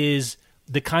is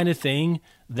the kind of thing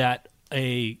that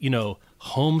a,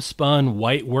 homespun,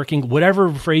 white working,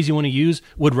 whatever phrase you want to use,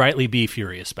 would rightly be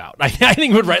furious about. I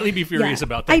think would rightly be furious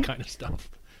about that kind of stuff.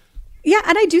 Yeah,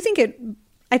 and I do think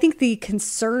I think the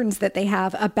concerns that they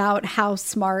have about how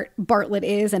smart Bartlett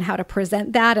is and how to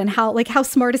present that and how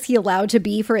smart is he allowed to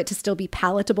be for it to still be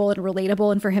palatable and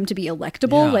relatable and for him to be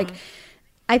electable. Yeah.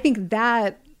 I think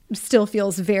that still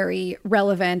feels very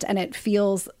relevant, and it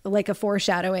feels like a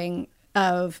foreshadowing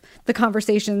of the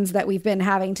conversations that we've been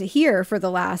having to hear for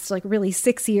the last really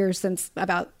 6 years, since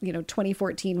about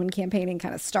 2014, when campaigning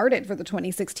kind of started for the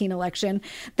 2016 election,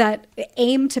 that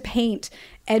aim to paint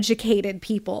educated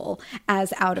people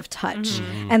as out of touch,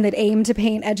 and that aim to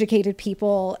paint educated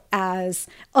people as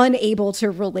unable to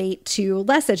relate to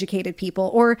less educated people,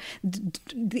 or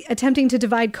attempting to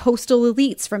divide coastal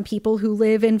elites from people who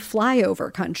live in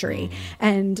flyover country,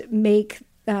 and make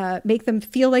them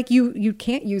feel like you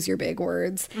can't use your big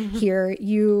words here.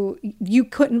 You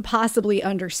couldn't possibly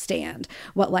understand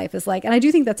what life is like. And I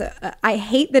do think that's I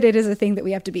hate that it is a thing that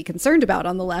we have to be concerned about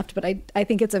on the left, but I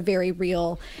think it's a very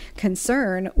real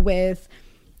concern with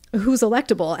who's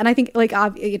electable. And I think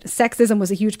sexism was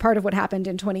a huge part of what happened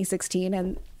in 2016,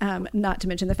 and not to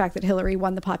mention the fact that Hillary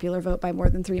won the popular vote by more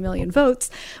than 3 million votes,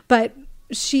 but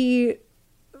she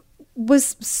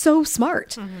was so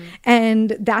smart,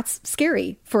 and that's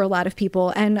scary for a lot of people.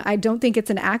 And I don't think it's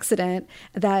an accident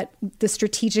that the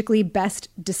strategically best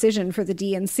decision for the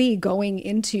DNC going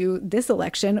into this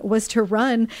election was to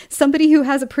run somebody who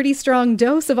has a pretty strong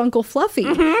dose of Uncle Fluffy,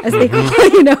 as they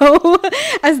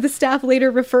as the staff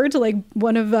later referred to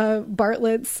one of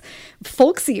Bartlett's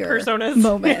folksier personas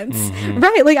moments.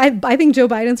 Right. I think Joe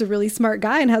Biden's a really smart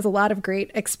guy and has a lot of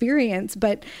great experience,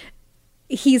 but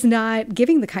he's not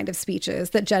giving the kind of speeches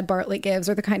that Jed Bartlett gives,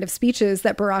 or the kind of speeches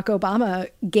that Barack Obama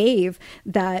gave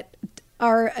that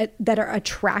are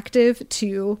attractive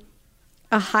to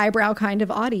a highbrow kind of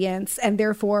audience, and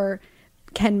therefore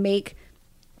can make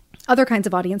other kinds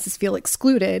of audiences feel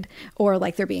excluded or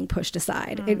like they're being pushed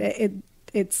aside.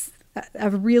 It's a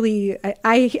really,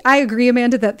 I agree,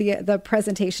 Amanda, that the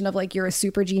presentation of you're a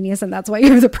super genius and that's why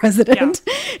you're the president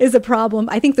is a problem.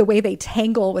 I think the way they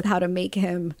tangle with how to make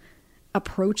him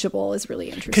approachable is really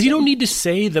interesting. Because you don't need to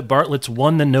say that Bartlett's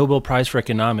won the Nobel Prize for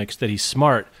Economics, that he's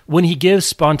smart, when he gives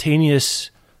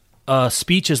spontaneous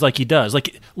speeches like he does.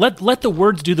 Let the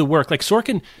words do the work.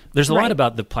 Sorkin, there's a lot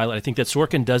about the pilot. I think that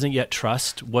Sorkin doesn't yet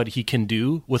trust what he can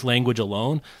do with language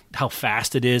alone, how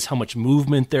fast it is, how much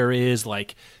movement there is,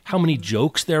 how many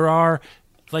jokes there are.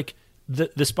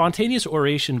 The spontaneous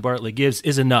oration Bartlett gives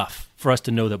is enough for us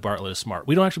to know that Bartlett is smart.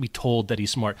 We don't actually be told that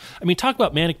he's smart. I mean, talk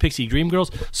about Manic Pixie Dream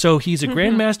Girls. So he's a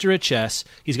grandmaster at chess.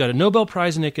 He's got a Nobel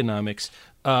Prize in economics.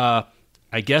 I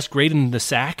guess great in the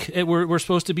sack, we're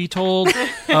supposed to be told.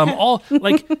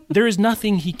 There is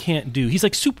nothing he can't do. He's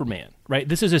like Superman, right?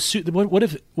 This is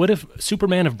what if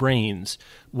Superman of brains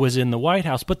was in the White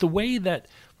House? But the way that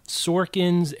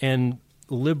Sorkin's and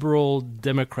liberal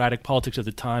democratic politics of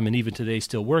the time and even today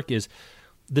still work is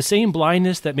the same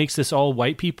blindness that makes this all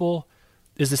white people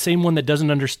is the same one that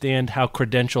doesn't understand how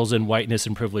credentials and whiteness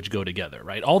and privilege go together,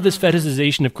 right? All this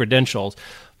fetishization of credentials,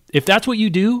 if that's what you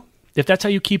do, if that's how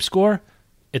you keep score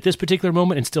at this particular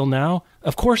moment and still now,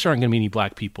 of course there aren't going to be any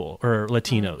black people or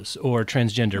Latinos or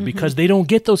transgender because they don't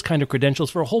get those kind of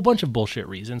credentials for a whole bunch of bullshit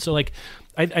reasons. So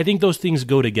I think those things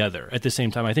go together at the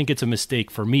same time. I think it's a mistake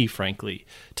for me, frankly,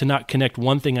 to not connect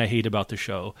one thing I hate about the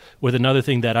show with another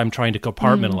thing that I'm trying to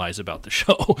compartmentalize about the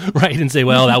show, right? And say,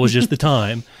 well, that was just the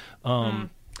time. Yeah,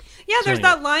 there's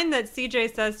that line that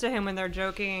CJ says to him when they're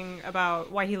joking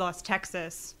about why he lost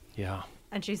Texas. Yeah.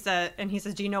 And he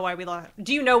says, "Do you know why we lost?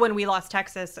 Do you know when we lost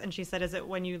Texas?" And she said, "Is it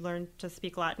when you learned to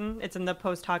speak Latin?" It's in the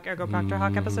post hoc ergo propter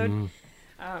hoc episode.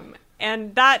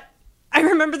 And that, I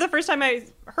remember the first time I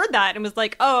heard that and was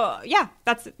like, "Oh, yeah,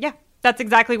 that's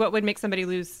exactly what would make somebody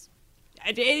lose.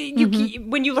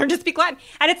 When you learn to speak Latin."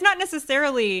 And it's not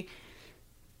necessarily.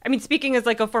 I mean, speaking as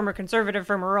a former conservative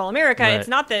from rural America, It's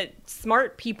not that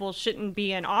smart people shouldn't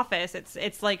be in office.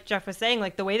 It's like Jeff was saying,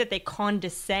 the way that they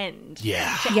condescend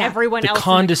to everyone else in the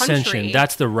condescension, country.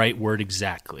 That's the right word,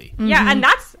 exactly. Yeah, and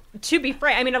that's, to be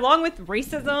frank, I mean, along with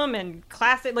racism and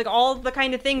classic, all the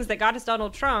kind of things that got us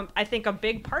Donald Trump, I think a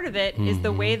big part of it is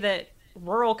the way that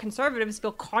rural conservatives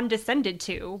feel condescended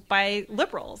to by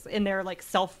liberals in their,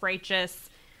 self-righteous,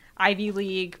 Ivy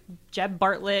League, Jeb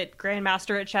Bartlett,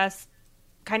 grandmaster at chess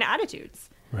kind of attitudes.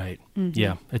 Right.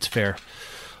 Yeah, it's fair.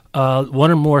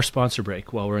 One or more sponsor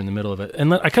break while we're in the middle of it.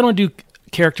 And I kind of want to do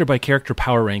character by character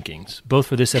power rankings, both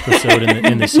for this episode and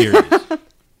in the series.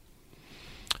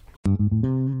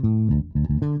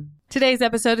 Today's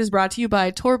episode is brought to you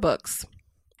by Tor Books.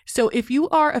 So if you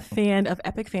are a fan of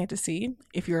epic fantasy,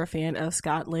 if you're a fan of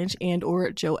Scott Lynch and or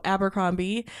Joe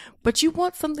Abercrombie, but you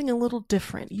want something a little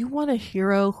different, you want a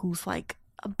hero who's like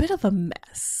a bit of a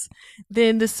mess,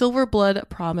 then The Silver Blood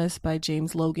Promise by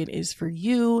James Logan is for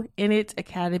you. In it,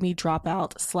 Academy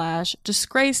dropout /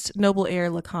 disgraced noble heir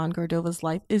Lacan Gordova's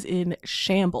life is in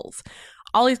shambles.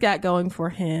 All he's got going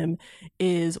for him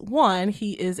is, one,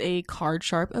 he is a card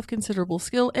sharp of considerable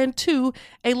skill, and two,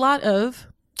 a lot of,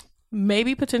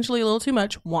 maybe potentially a little too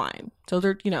much, wine. So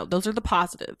those are the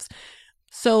positives.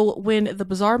 So when the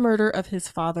bizarre murder of his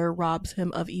father robs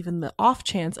him of even the off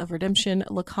chance of redemption,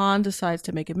 Lacan decides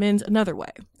to make amends another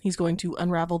way. He's going to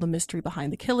unravel the mystery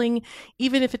behind the killing,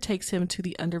 even if it takes him to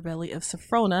the underbelly of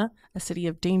Sophrona, a city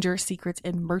of danger, secrets,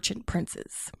 and merchant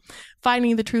princes.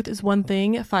 Finding the truth is one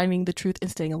thing. Finding the truth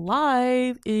and staying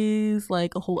alive is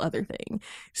like a whole other thing.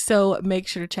 So make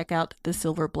sure to check out The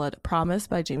Silver Blood Promise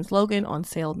by James Logan on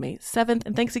sale May 7th.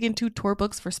 And thanks again to Tor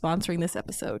Books for sponsoring this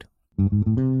episode.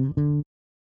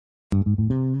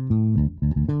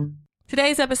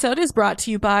 Today's episode is brought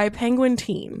to you by Penguin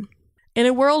Teen. In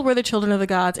a world where the children of the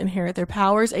gods inherit their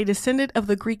powers, a descendant of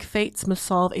the Greek fates must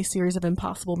solve a series of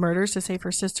impossible murders to save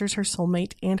her sisters, her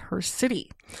soulmate, and her city.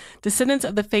 Descendants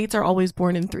of the fates are always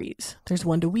born in threes. There's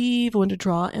one to weave, one to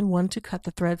draw, and one to cut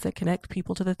the threads that connect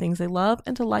people to the things they love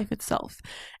and to life itself.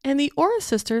 And the Aura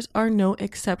sisters are no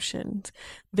exceptions.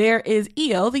 There is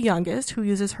Io, the youngest, who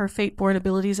uses her fate-born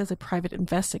abilities as a private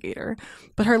investigator,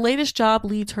 but her latest job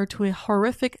leads her to a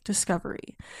horrific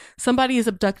discovery. Somebody is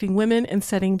abducting women and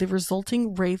setting the resulting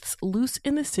wraiths loose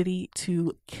in the city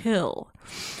to kill.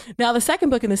 Now, the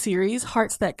second book in the series,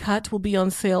 Hearts That Cut, will be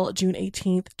on sale June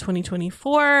 18th,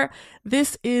 2024.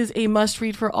 This is a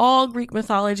must-read for all Greek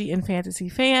mythology and fantasy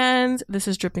fans. This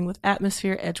is dripping with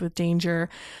atmosphere, edged with danger.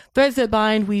 Threads That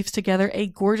Bind weaves together a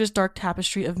gorgeous dark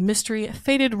tapestry of mystery,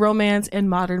 fated romance, and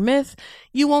modern myth.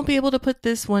 You won't be able to put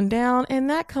this one down, and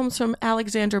that comes from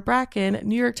Alexandra Bracken,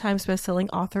 New York Times bestselling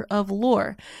author of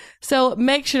Lore. So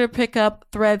make sure to pick up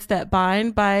Threads That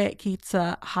Bind by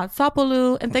Kitsa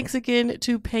Hatsopoulou, and thanks again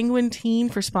to Penguin Teen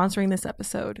for sponsoring this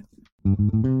episode.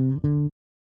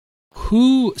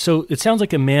 So it sounds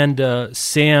like Amanda,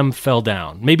 Sam fell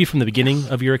down. Maybe from the beginning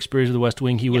of your experience of the West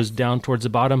Wing, he was down towards the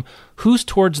bottom. Who's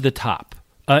towards the top?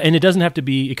 And it doesn't have to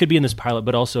be, it could be in this pilot,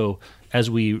 but also as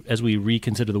we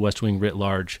reconsider the West Wing writ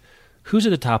large, who's at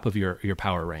the top of your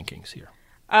power rankings here?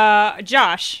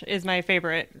 Josh is my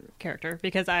favorite character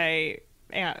because I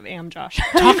am Josh.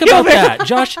 Talk about that.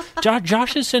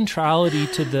 Josh's centrality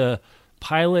to the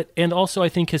pilot, and also I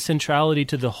think his centrality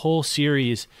to the whole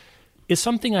series, is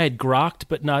something I had grokked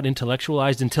but not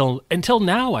intellectualized until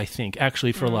now, I think,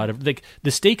 actually, for a lot of, like,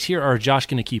 the stakes here are Josh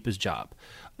going to keep his job.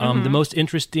 The most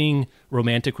interesting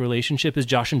romantic relationship is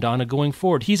Josh and Donna going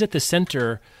forward. He's at the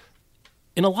center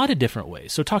in a lot of different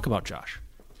ways. So talk about Josh.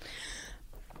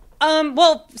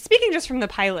 Well, speaking just from the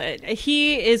pilot,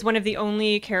 he is one of the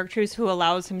only characters who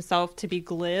allows himself to be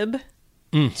glib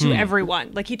to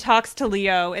everyone. Like, he talks to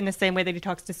Leo in the same way that he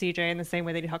talks to CJ, in the same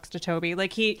way that he talks to Toby.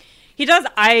 Like, he does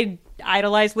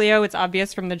idolize Leo. It's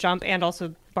obvious from the jump, and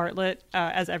also Bartlett,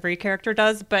 as every character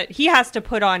does. But he has to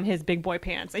put on his big boy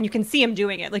pants, and you can see him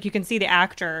doing it. Like, you can see the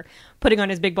actor putting on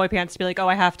his big boy pants to be like, oh,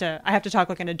 I have to talk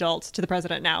like an adult to the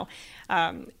president now.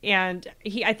 And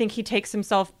I think he takes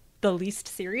himself the least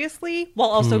seriously, while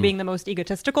also being the most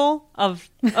egotistical of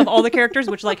all the characters,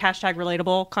 which, like,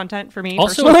 #relatable content for me.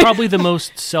 Also, personally. probably the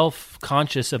most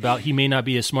self-conscious about he may not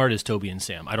be as smart as Toby and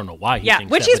Sam. I don't know why he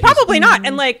thinks which that, he's but probably not,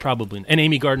 and like probably, and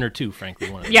Amy Gardner too. Frankly,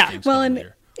 one of the things. Well, coming and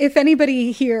later. if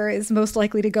anybody here is most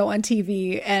likely to go on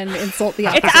TV and insult the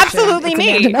opposition, it's absolutely me.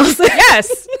 Amanda Nelson.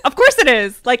 Yes, of course it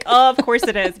is. Like, of course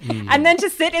it is. And then to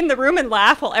sit in the room and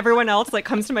laugh while everyone else, like,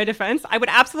 comes to my defense, I would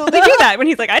absolutely do that when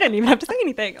he's like, I didn't even have to say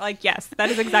anything. Like, yes,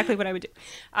 that is exactly what I would do.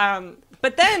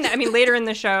 But then, I mean, later in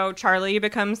the show, Charlie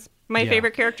becomes my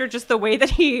favorite character. Just the way that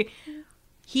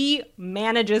he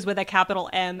manages with a capital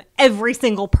M every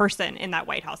single person in that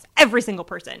White House, every single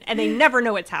person, and they never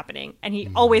know it's happening. And he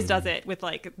always does it with,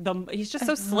 like, he's just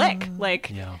so slick.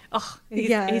 Like, he's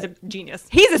a genius.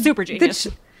 He's a super genius.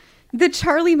 The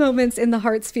Charlie moments in the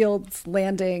Hartsfield's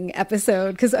Landing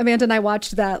episode, because Amanda and I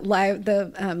watched that live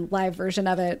version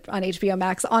of it on HBO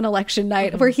Max on election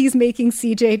night, where he's making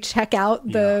CJ check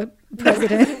out the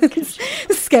president's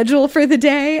schedule for the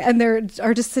day, and there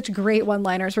are just such great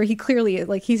one-liners where he clearly,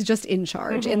 like, he's just in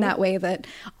charge in that way that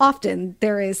often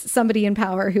there is somebody in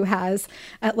power who has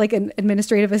like an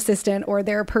administrative assistant, or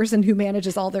they're a person who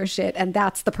manages all their shit, and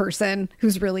that's the person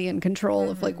who's really in control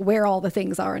of, like, where all the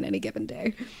things are on any given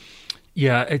day.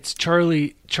 Yeah, it's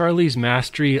Charlie's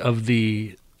mastery of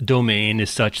the domain is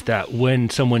such that when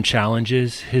someone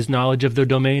challenges his knowledge of their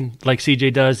domain, like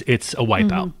CJ does, it's a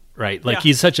wipeout, right? Like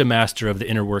he's such a master of the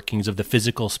inner workings of the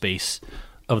physical space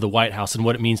of the White House and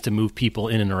what it means to move people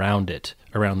in and around it,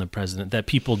 around the president, that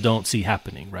people don't see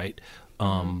happening, right?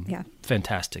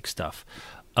 Fantastic stuff.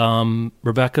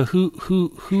 Rebecca,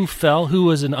 who fell? Who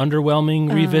was an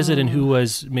underwhelming revisit, and who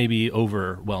was maybe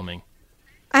overwhelming?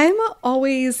 I'm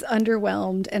always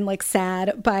underwhelmed and like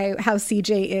sad by how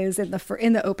CJ is in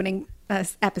the opening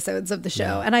episodes of the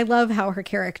show, and I love how her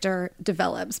character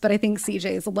develops. But I think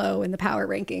CJ is low in the power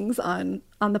rankings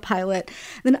on the pilot.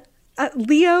 Then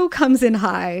Leo comes in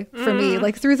high for me,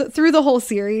 like through the whole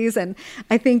series, and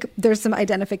I think there's some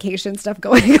identification stuff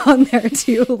going on there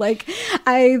too. Like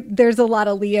there's a lot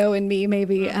of Leo in me.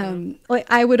 Maybe like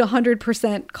I would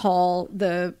 100% call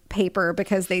the paper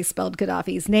because they spelled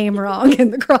Gaddafi's name wrong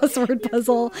in the crossword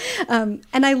puzzle, and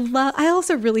I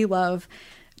also really love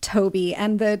Toby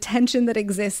and the tension that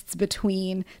exists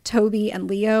between Toby and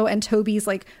Leo, and Toby's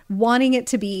like wanting it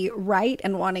to be right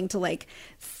and wanting to like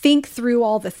think through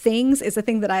all the things is a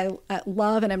thing that I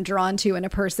love and am drawn to in a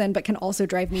person, but can also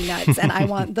drive me nuts. And I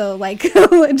want the like,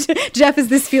 Jeff, is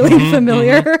this feeling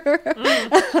familiar?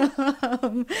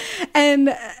 And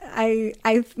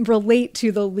I relate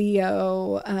to the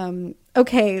Leo,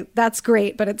 okay, that's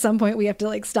great, but at some point we have to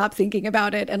like stop thinking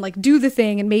about it and like do the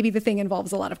thing, and maybe the thing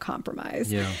involves a lot of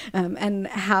compromise. And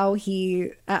how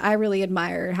I really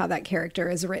admire how that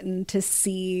character is written to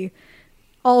see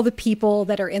all the people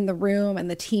that are in the room and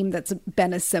the team that's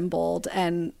been assembled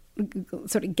and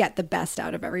sort of get the best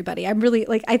out of everybody. I'm really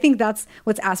like, I think that's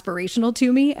what's aspirational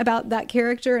to me about that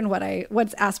character, and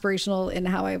what's aspirational in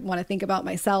how I want to think about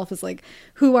myself is like,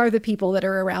 who are the people that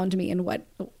are around me, and what's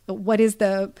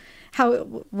the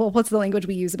language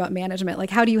we use about management?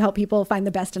 Like, how do you help people find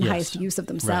the best and highest use of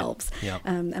themselves? Right.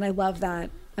 And I love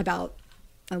it about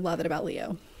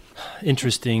Leo.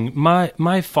 Interesting.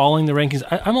 My following the rankings,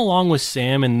 I'm along with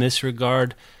Sam in this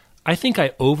regard. I think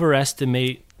I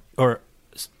overestimate, or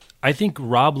I think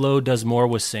Rob Lowe does more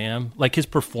with Sam. Like, his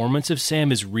performance of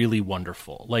Sam is really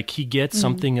wonderful. Like, he gets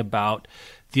something about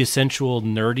the essential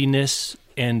nerdiness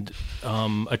and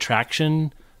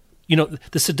attraction. You know,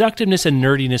 the seductiveness and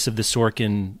nerdiness of the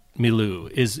Sorkin milieu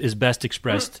is best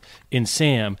expressed in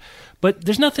Sam. But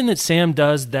there's nothing that Sam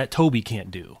does that Toby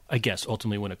can't do, I guess,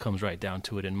 ultimately, when it comes right down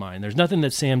to it in mine. There's nothing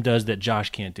that Sam does that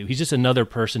Josh can't do. He's just another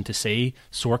person to say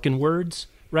Sorkin words,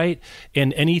 right?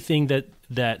 And anything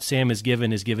that Sam is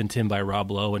given to him by Rob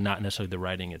Lowe, and not necessarily the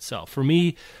writing itself. For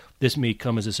me, this may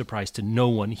come as a surprise to no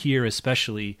one here,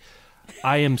 especially.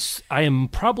 I am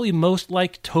probably most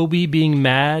like Toby being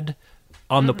mad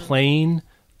on the plane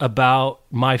about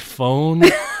my phone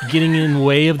getting in the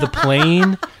way of the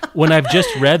plane when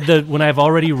I've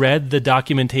already read the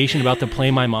documentation about the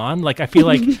plane I'm on. Like, I feel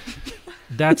like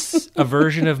that's a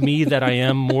version of me that I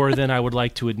am more than I would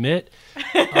like to admit.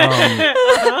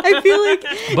 I feel like,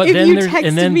 but if then you there's, texted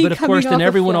and then, me but of course, coming then off a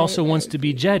everyone flight- also wants to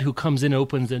be Jed, who comes in,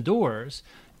 opens the doors,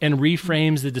 and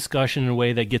reframes the discussion in a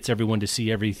way that gets everyone to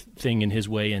see everything in his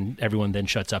way, and everyone then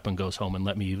shuts up and goes home and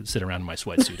let me sit around in my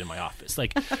sweatsuit in my office.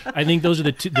 Like, I think those are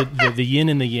the yin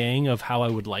and the yang of how I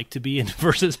would like to be, and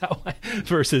versus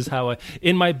how I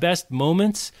in my best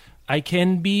moments I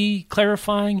can be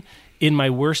clarifying. In my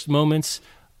worst moments,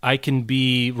 I can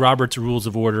be Robert's Rules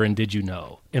of Order and Did You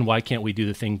Know? And why can't we do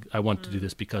the thing? I want to do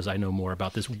this because I know more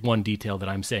about this one detail that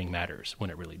I'm saying matters when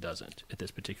it really doesn't at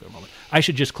this particular moment. I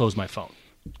should just close my phone.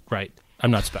 Right. I'm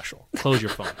not special. Close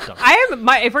your phone.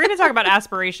 If we're going to talk about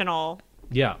aspirational,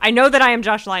 I know that I am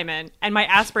Josh Lyman, and my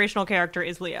aspirational character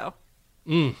is Leo.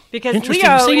 Because interesting.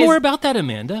 Leo Say more about that,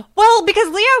 Amanda. Well, because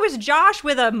Leo is Josh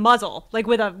with a muzzle, like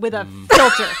with a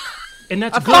filter. And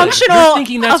that's good. Functional. You're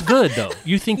thinking that's good, though.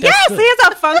 You think that's good. Yes, he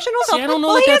has a functional. See, I don't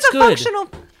know if that's good. Functional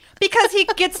because he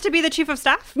gets to be the chief of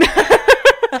staff.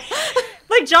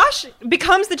 Like, Josh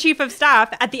becomes the chief of staff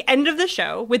at the end of the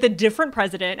show with a different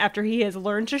president after he has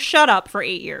learned to shut up for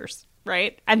 8 years,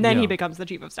 right? And then he becomes the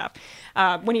chief of staff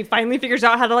when he finally figures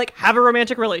out how to like have a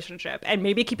romantic relationship and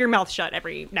maybe keep your mouth shut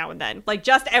every now and then, like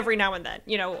just every now and then,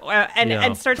 you know,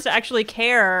 and starts to actually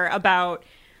care about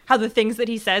how the things that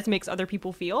he says makes other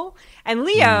people feel. And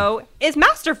Leo is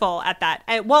masterful at that,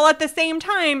 while at the same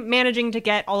time managing to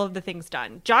get all of the things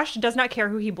done. Josh does not care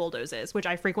who he bulldozes, which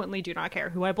I frequently do not care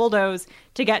who I bulldoze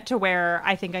to get to where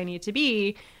I think I need to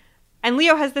be. And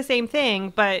Leo has the same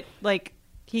thing, but like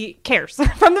he cares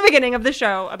from the beginning of the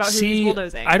show about who he's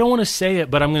bulldozing. I don't want to say it,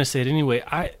 but I'm going to say it anyway.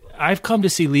 I've come to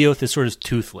see Leo as sort of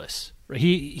toothless.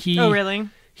 Oh, really?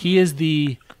 He is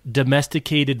the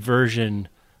domesticated version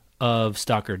of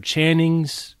Stockard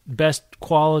Channing's best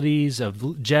qualities,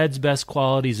 of Jed's best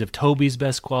qualities, of Toby's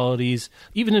best qualities,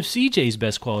 even of CJ's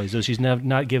best qualities, though she's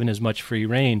not given as much free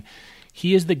reign.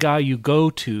 He is the guy you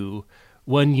go to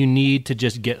when you need to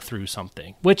just get through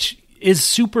something, which is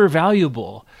super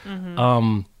valuable.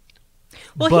 Well,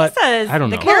 but he says, I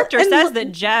don't know. the character says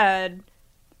that Jed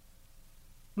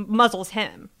muzzles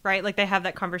him, right? Like they have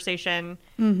that conversation.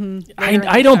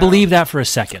 I don't believe that for a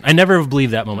second. I never have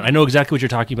believed that moment. I know exactly what you're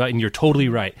talking about, and you're totally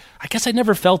right. I guess I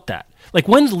never felt that. Like,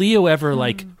 when's Leo ever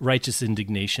like righteous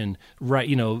indignation, right?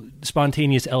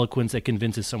 Spontaneous eloquence that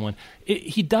convinces someone?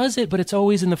 He does it, but it's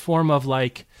always in the form of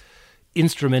like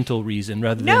instrumental reason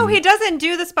rather than. No, he doesn't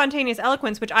do the spontaneous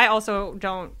eloquence, which I also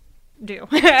don't do.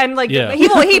 And like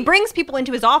he brings people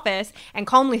into his office and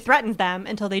calmly threatens them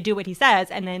until they do what he says,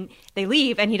 and then they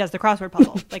leave and he does the crossword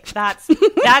puzzle. Like that's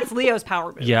Leo's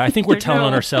power move. Yeah, I think we're telling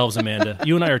on ourselves, Amanda.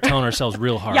 You and I are telling ourselves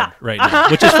real hard right now,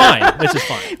 which is fine. This is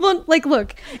fine. Well, like,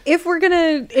 look, if we're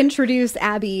going to introduce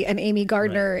Abby and Amy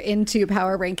Gardner into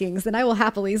power rankings, then I will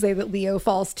happily say that Leo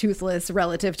falls toothless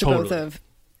relative to both of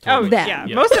Oh, them. yeah.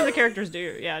 Most of the characters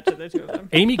do, to the two of them.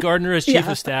 Amy Gardner as chief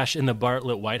of staff in the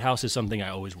Bartlett White House is something I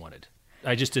always wanted.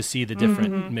 Just to see the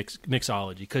different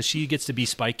mixology, because she gets to be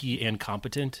spiky and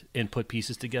competent and put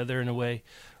pieces together in a way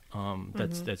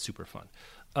that's super fun.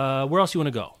 Where else you want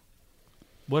to go?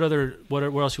 Where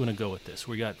else you want to go with this?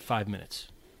 We got 5 minutes.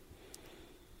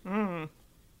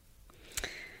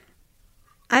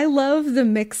 I love the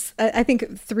mix. I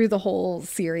think through the whole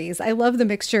series, I love the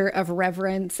mixture of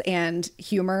reverence and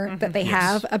humor that they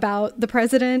have about the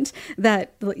president.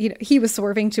 That he was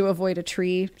swerving to avoid a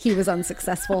tree, he was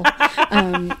unsuccessful,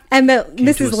 and that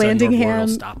Mrs. Landingham.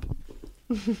 Stop.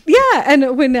 Yeah,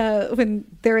 and when they're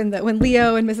when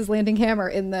Leo and Mrs. Landingham are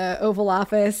in the Oval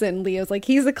Office, and Leo's like,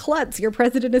 he's a klutz, your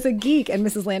president is a geek, and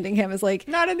Mrs. Landingham is like,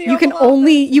 not in the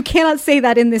you cannot say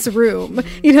that in this room.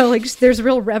 Like there's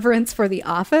real reverence for the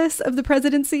office of the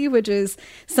presidency, which is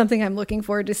something I'm looking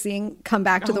forward to seeing come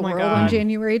back to the world on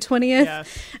January 20th.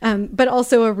 Yes. But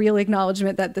also a real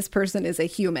acknowledgement that this person is a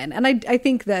human, and I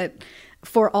think that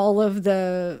for all of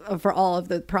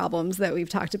the problems that we've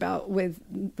talked about with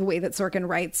the way that Sorkin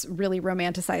writes really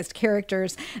romanticized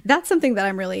characters, that's something that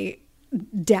I'm really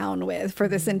down with for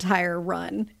this entire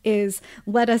run, is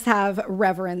let us have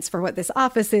reverence for what this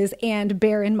office is, and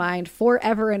bear in mind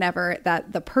forever and ever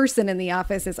that the person in the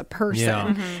office is a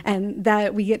person, and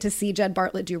that we get to see Jed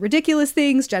Bartlett do ridiculous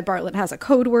things. Jed Bartlett has a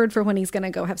code word for when he's going to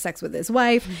go have sex with his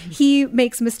wife. He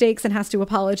makes mistakes and has to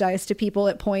apologize to people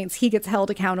at points. He gets held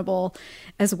accountable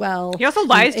as well. He also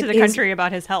lies to the country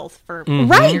about his health for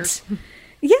years.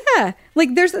 Yeah, like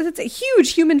it's a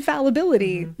huge human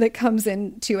fallibility that comes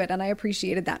into it, and I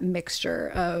appreciated that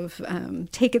mixture of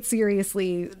take it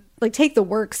seriously, like take the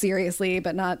work seriously,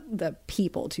 but not the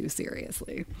people too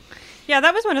seriously. Yeah,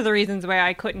 that was one of the reasons why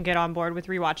I couldn't get on board with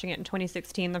rewatching it in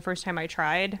 2016. The first time I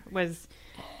tried was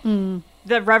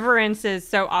the reverence is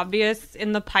so obvious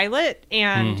in the pilot,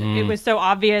 and it was so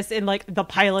obvious in like the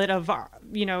pilot of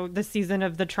the season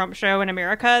of the Trump show in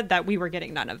America, that we were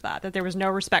getting none of that. That there was no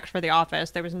respect for the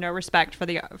office, there was no respect for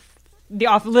the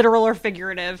literal or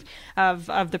figurative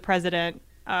of the president,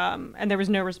 and there was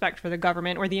no respect for the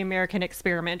government or the American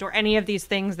experiment or any of these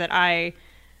things that I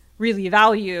really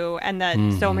value and that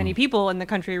so many people in the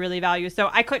country really value. So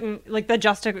I couldn't, like, the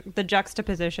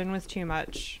juxtaposition was too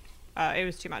much. It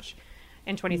was too much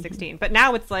in 2016. But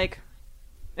now it's like,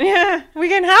 yeah, we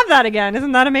can have that again.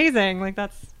 Isn't that amazing? Like,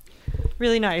 that's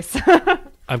really nice.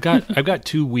 I've got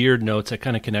two weird notes that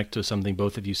kind of connect to something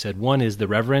both of you said. One is the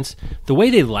reverence, the way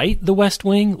they light the West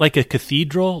Wing, like a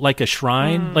cathedral, like a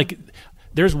shrine. Like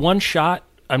there's one shot,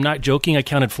 I'm not joking, I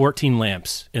counted 14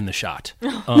 lamps in the shot.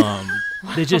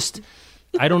 They just,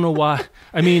 I don't know why.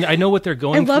 I mean, I know what they're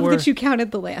going for. I love that you counted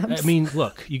the lamps. I mean,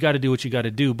 look, you got to do what you got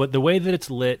to do. But the way that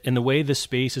it's lit and the way the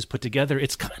space is put together,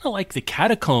 it's kind of like the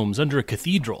catacombs under a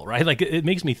cathedral, right? Like it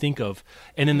makes me think of,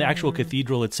 and in the actual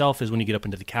cathedral itself is when you get up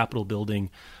into the Capitol building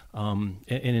and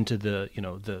into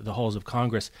the halls of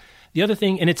Congress. The other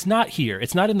thing, and it's not here,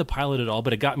 it's not in the pilot at all,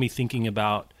 but it got me thinking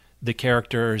about the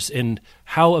characters and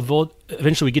how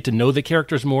eventually we get to know the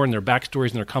characters more and their backstories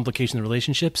and their complications and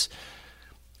relationships.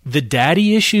 The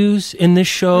daddy issues in this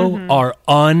show are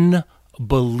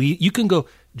unbelievable. You can go,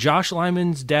 Josh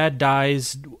Lyman's dad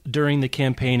dies during the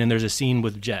campaign and there's a scene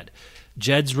with Jed.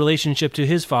 Jed's relationship to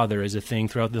his father is a thing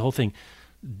throughout the whole thing.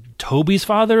 Toby's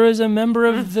father is a member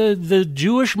of the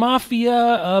Jewish mafia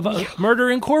of Murder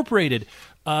Incorporated.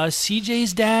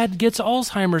 CJ's dad gets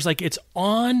Alzheimer's. Like, it's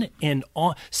on and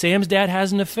on. Sam's dad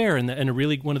has an affair, and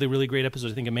one of the really great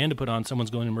episodes I think Amanda put on.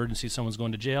 Someone's going to emergency, someone's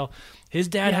going to jail. His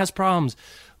dad has problems.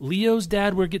 Leo's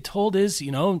dad, we're get told, is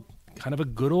kind of a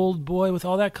good old boy with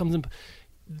all that comes in.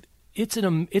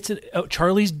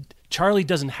 Charlie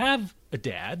doesn't have a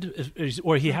dad,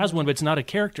 or he has one, but it's not a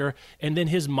character. And then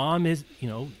his mom is,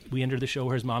 we enter the show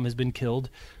where his mom has been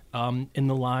killed in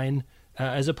the line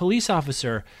as a police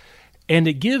officer. And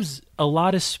it gives a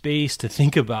lot of space to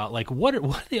think about, like, what are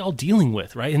they all dealing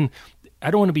with, right? And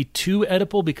I don't want to be too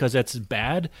Oedipal because that's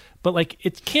bad, but, like,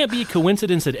 it can't be a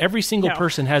coincidence that every single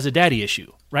person has a daddy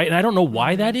issue, right? And I don't know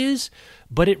why that is,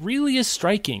 but it really is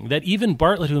striking that even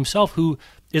Bartlett himself, who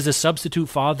is a substitute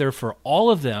father for all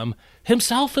of them,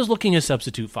 himself is looking a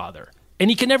substitute father, and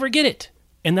he can never get it.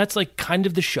 And that's, like, kind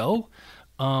of the show.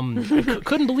 I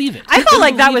couldn't believe it. I felt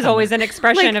like that was always an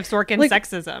expression of Sorkin's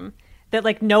sexism. That,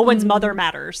 like, no one's mother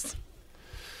matters.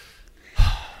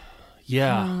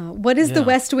 Yeah. What is the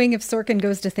West Wing if Sorkin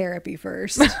goes to therapy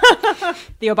first?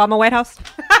 The Obama White House.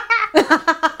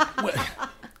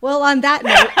 Well, on that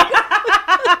note.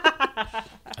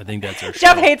 I think that's our show.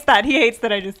 Jeff hates that. He hates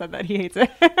that I just said that. He hates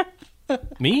it.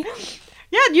 Me?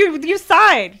 Yeah, you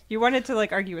sighed. You wanted to,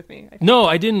 like, argue with me. No,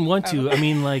 I didn't want to. I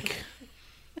mean, like,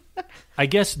 I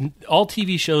guess all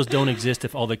TV shows don't exist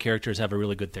if all the characters have a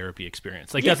really good therapy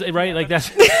experience. Like, that's right. Like,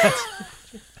 that's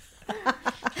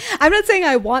I'm not saying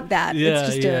I want that.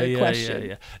 It's just a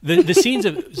question. The scenes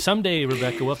of someday,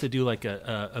 Rebecca, we'll have to do like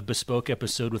a bespoke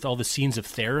episode with all the scenes of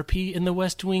therapy in The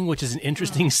West Wing, which is an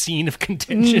interesting scene of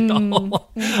contention.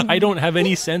 I don't have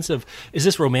any sense of, is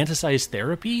this romanticized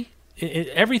therapy?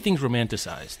 Everything's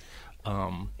romanticized.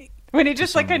 When he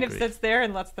just, like, kind of sits there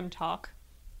and lets them talk.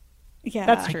 Yeah,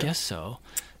 that's true. I guess so.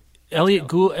 Elliot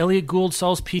Gould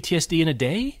solves PTSD in a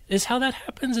day? Is how that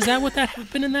happens? Is that what that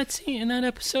happened in that scene, in that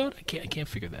episode? I can't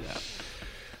figure that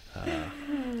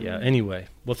out. Anyway.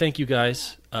 Well, thank you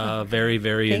guys. Very,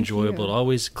 very enjoyable.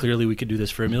 Always. Clearly, we could do this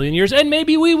for a million years, and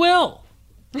maybe we will.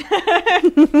 Talk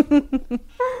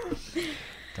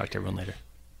to everyone later.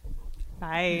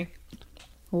 Bye.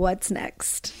 What's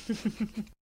next?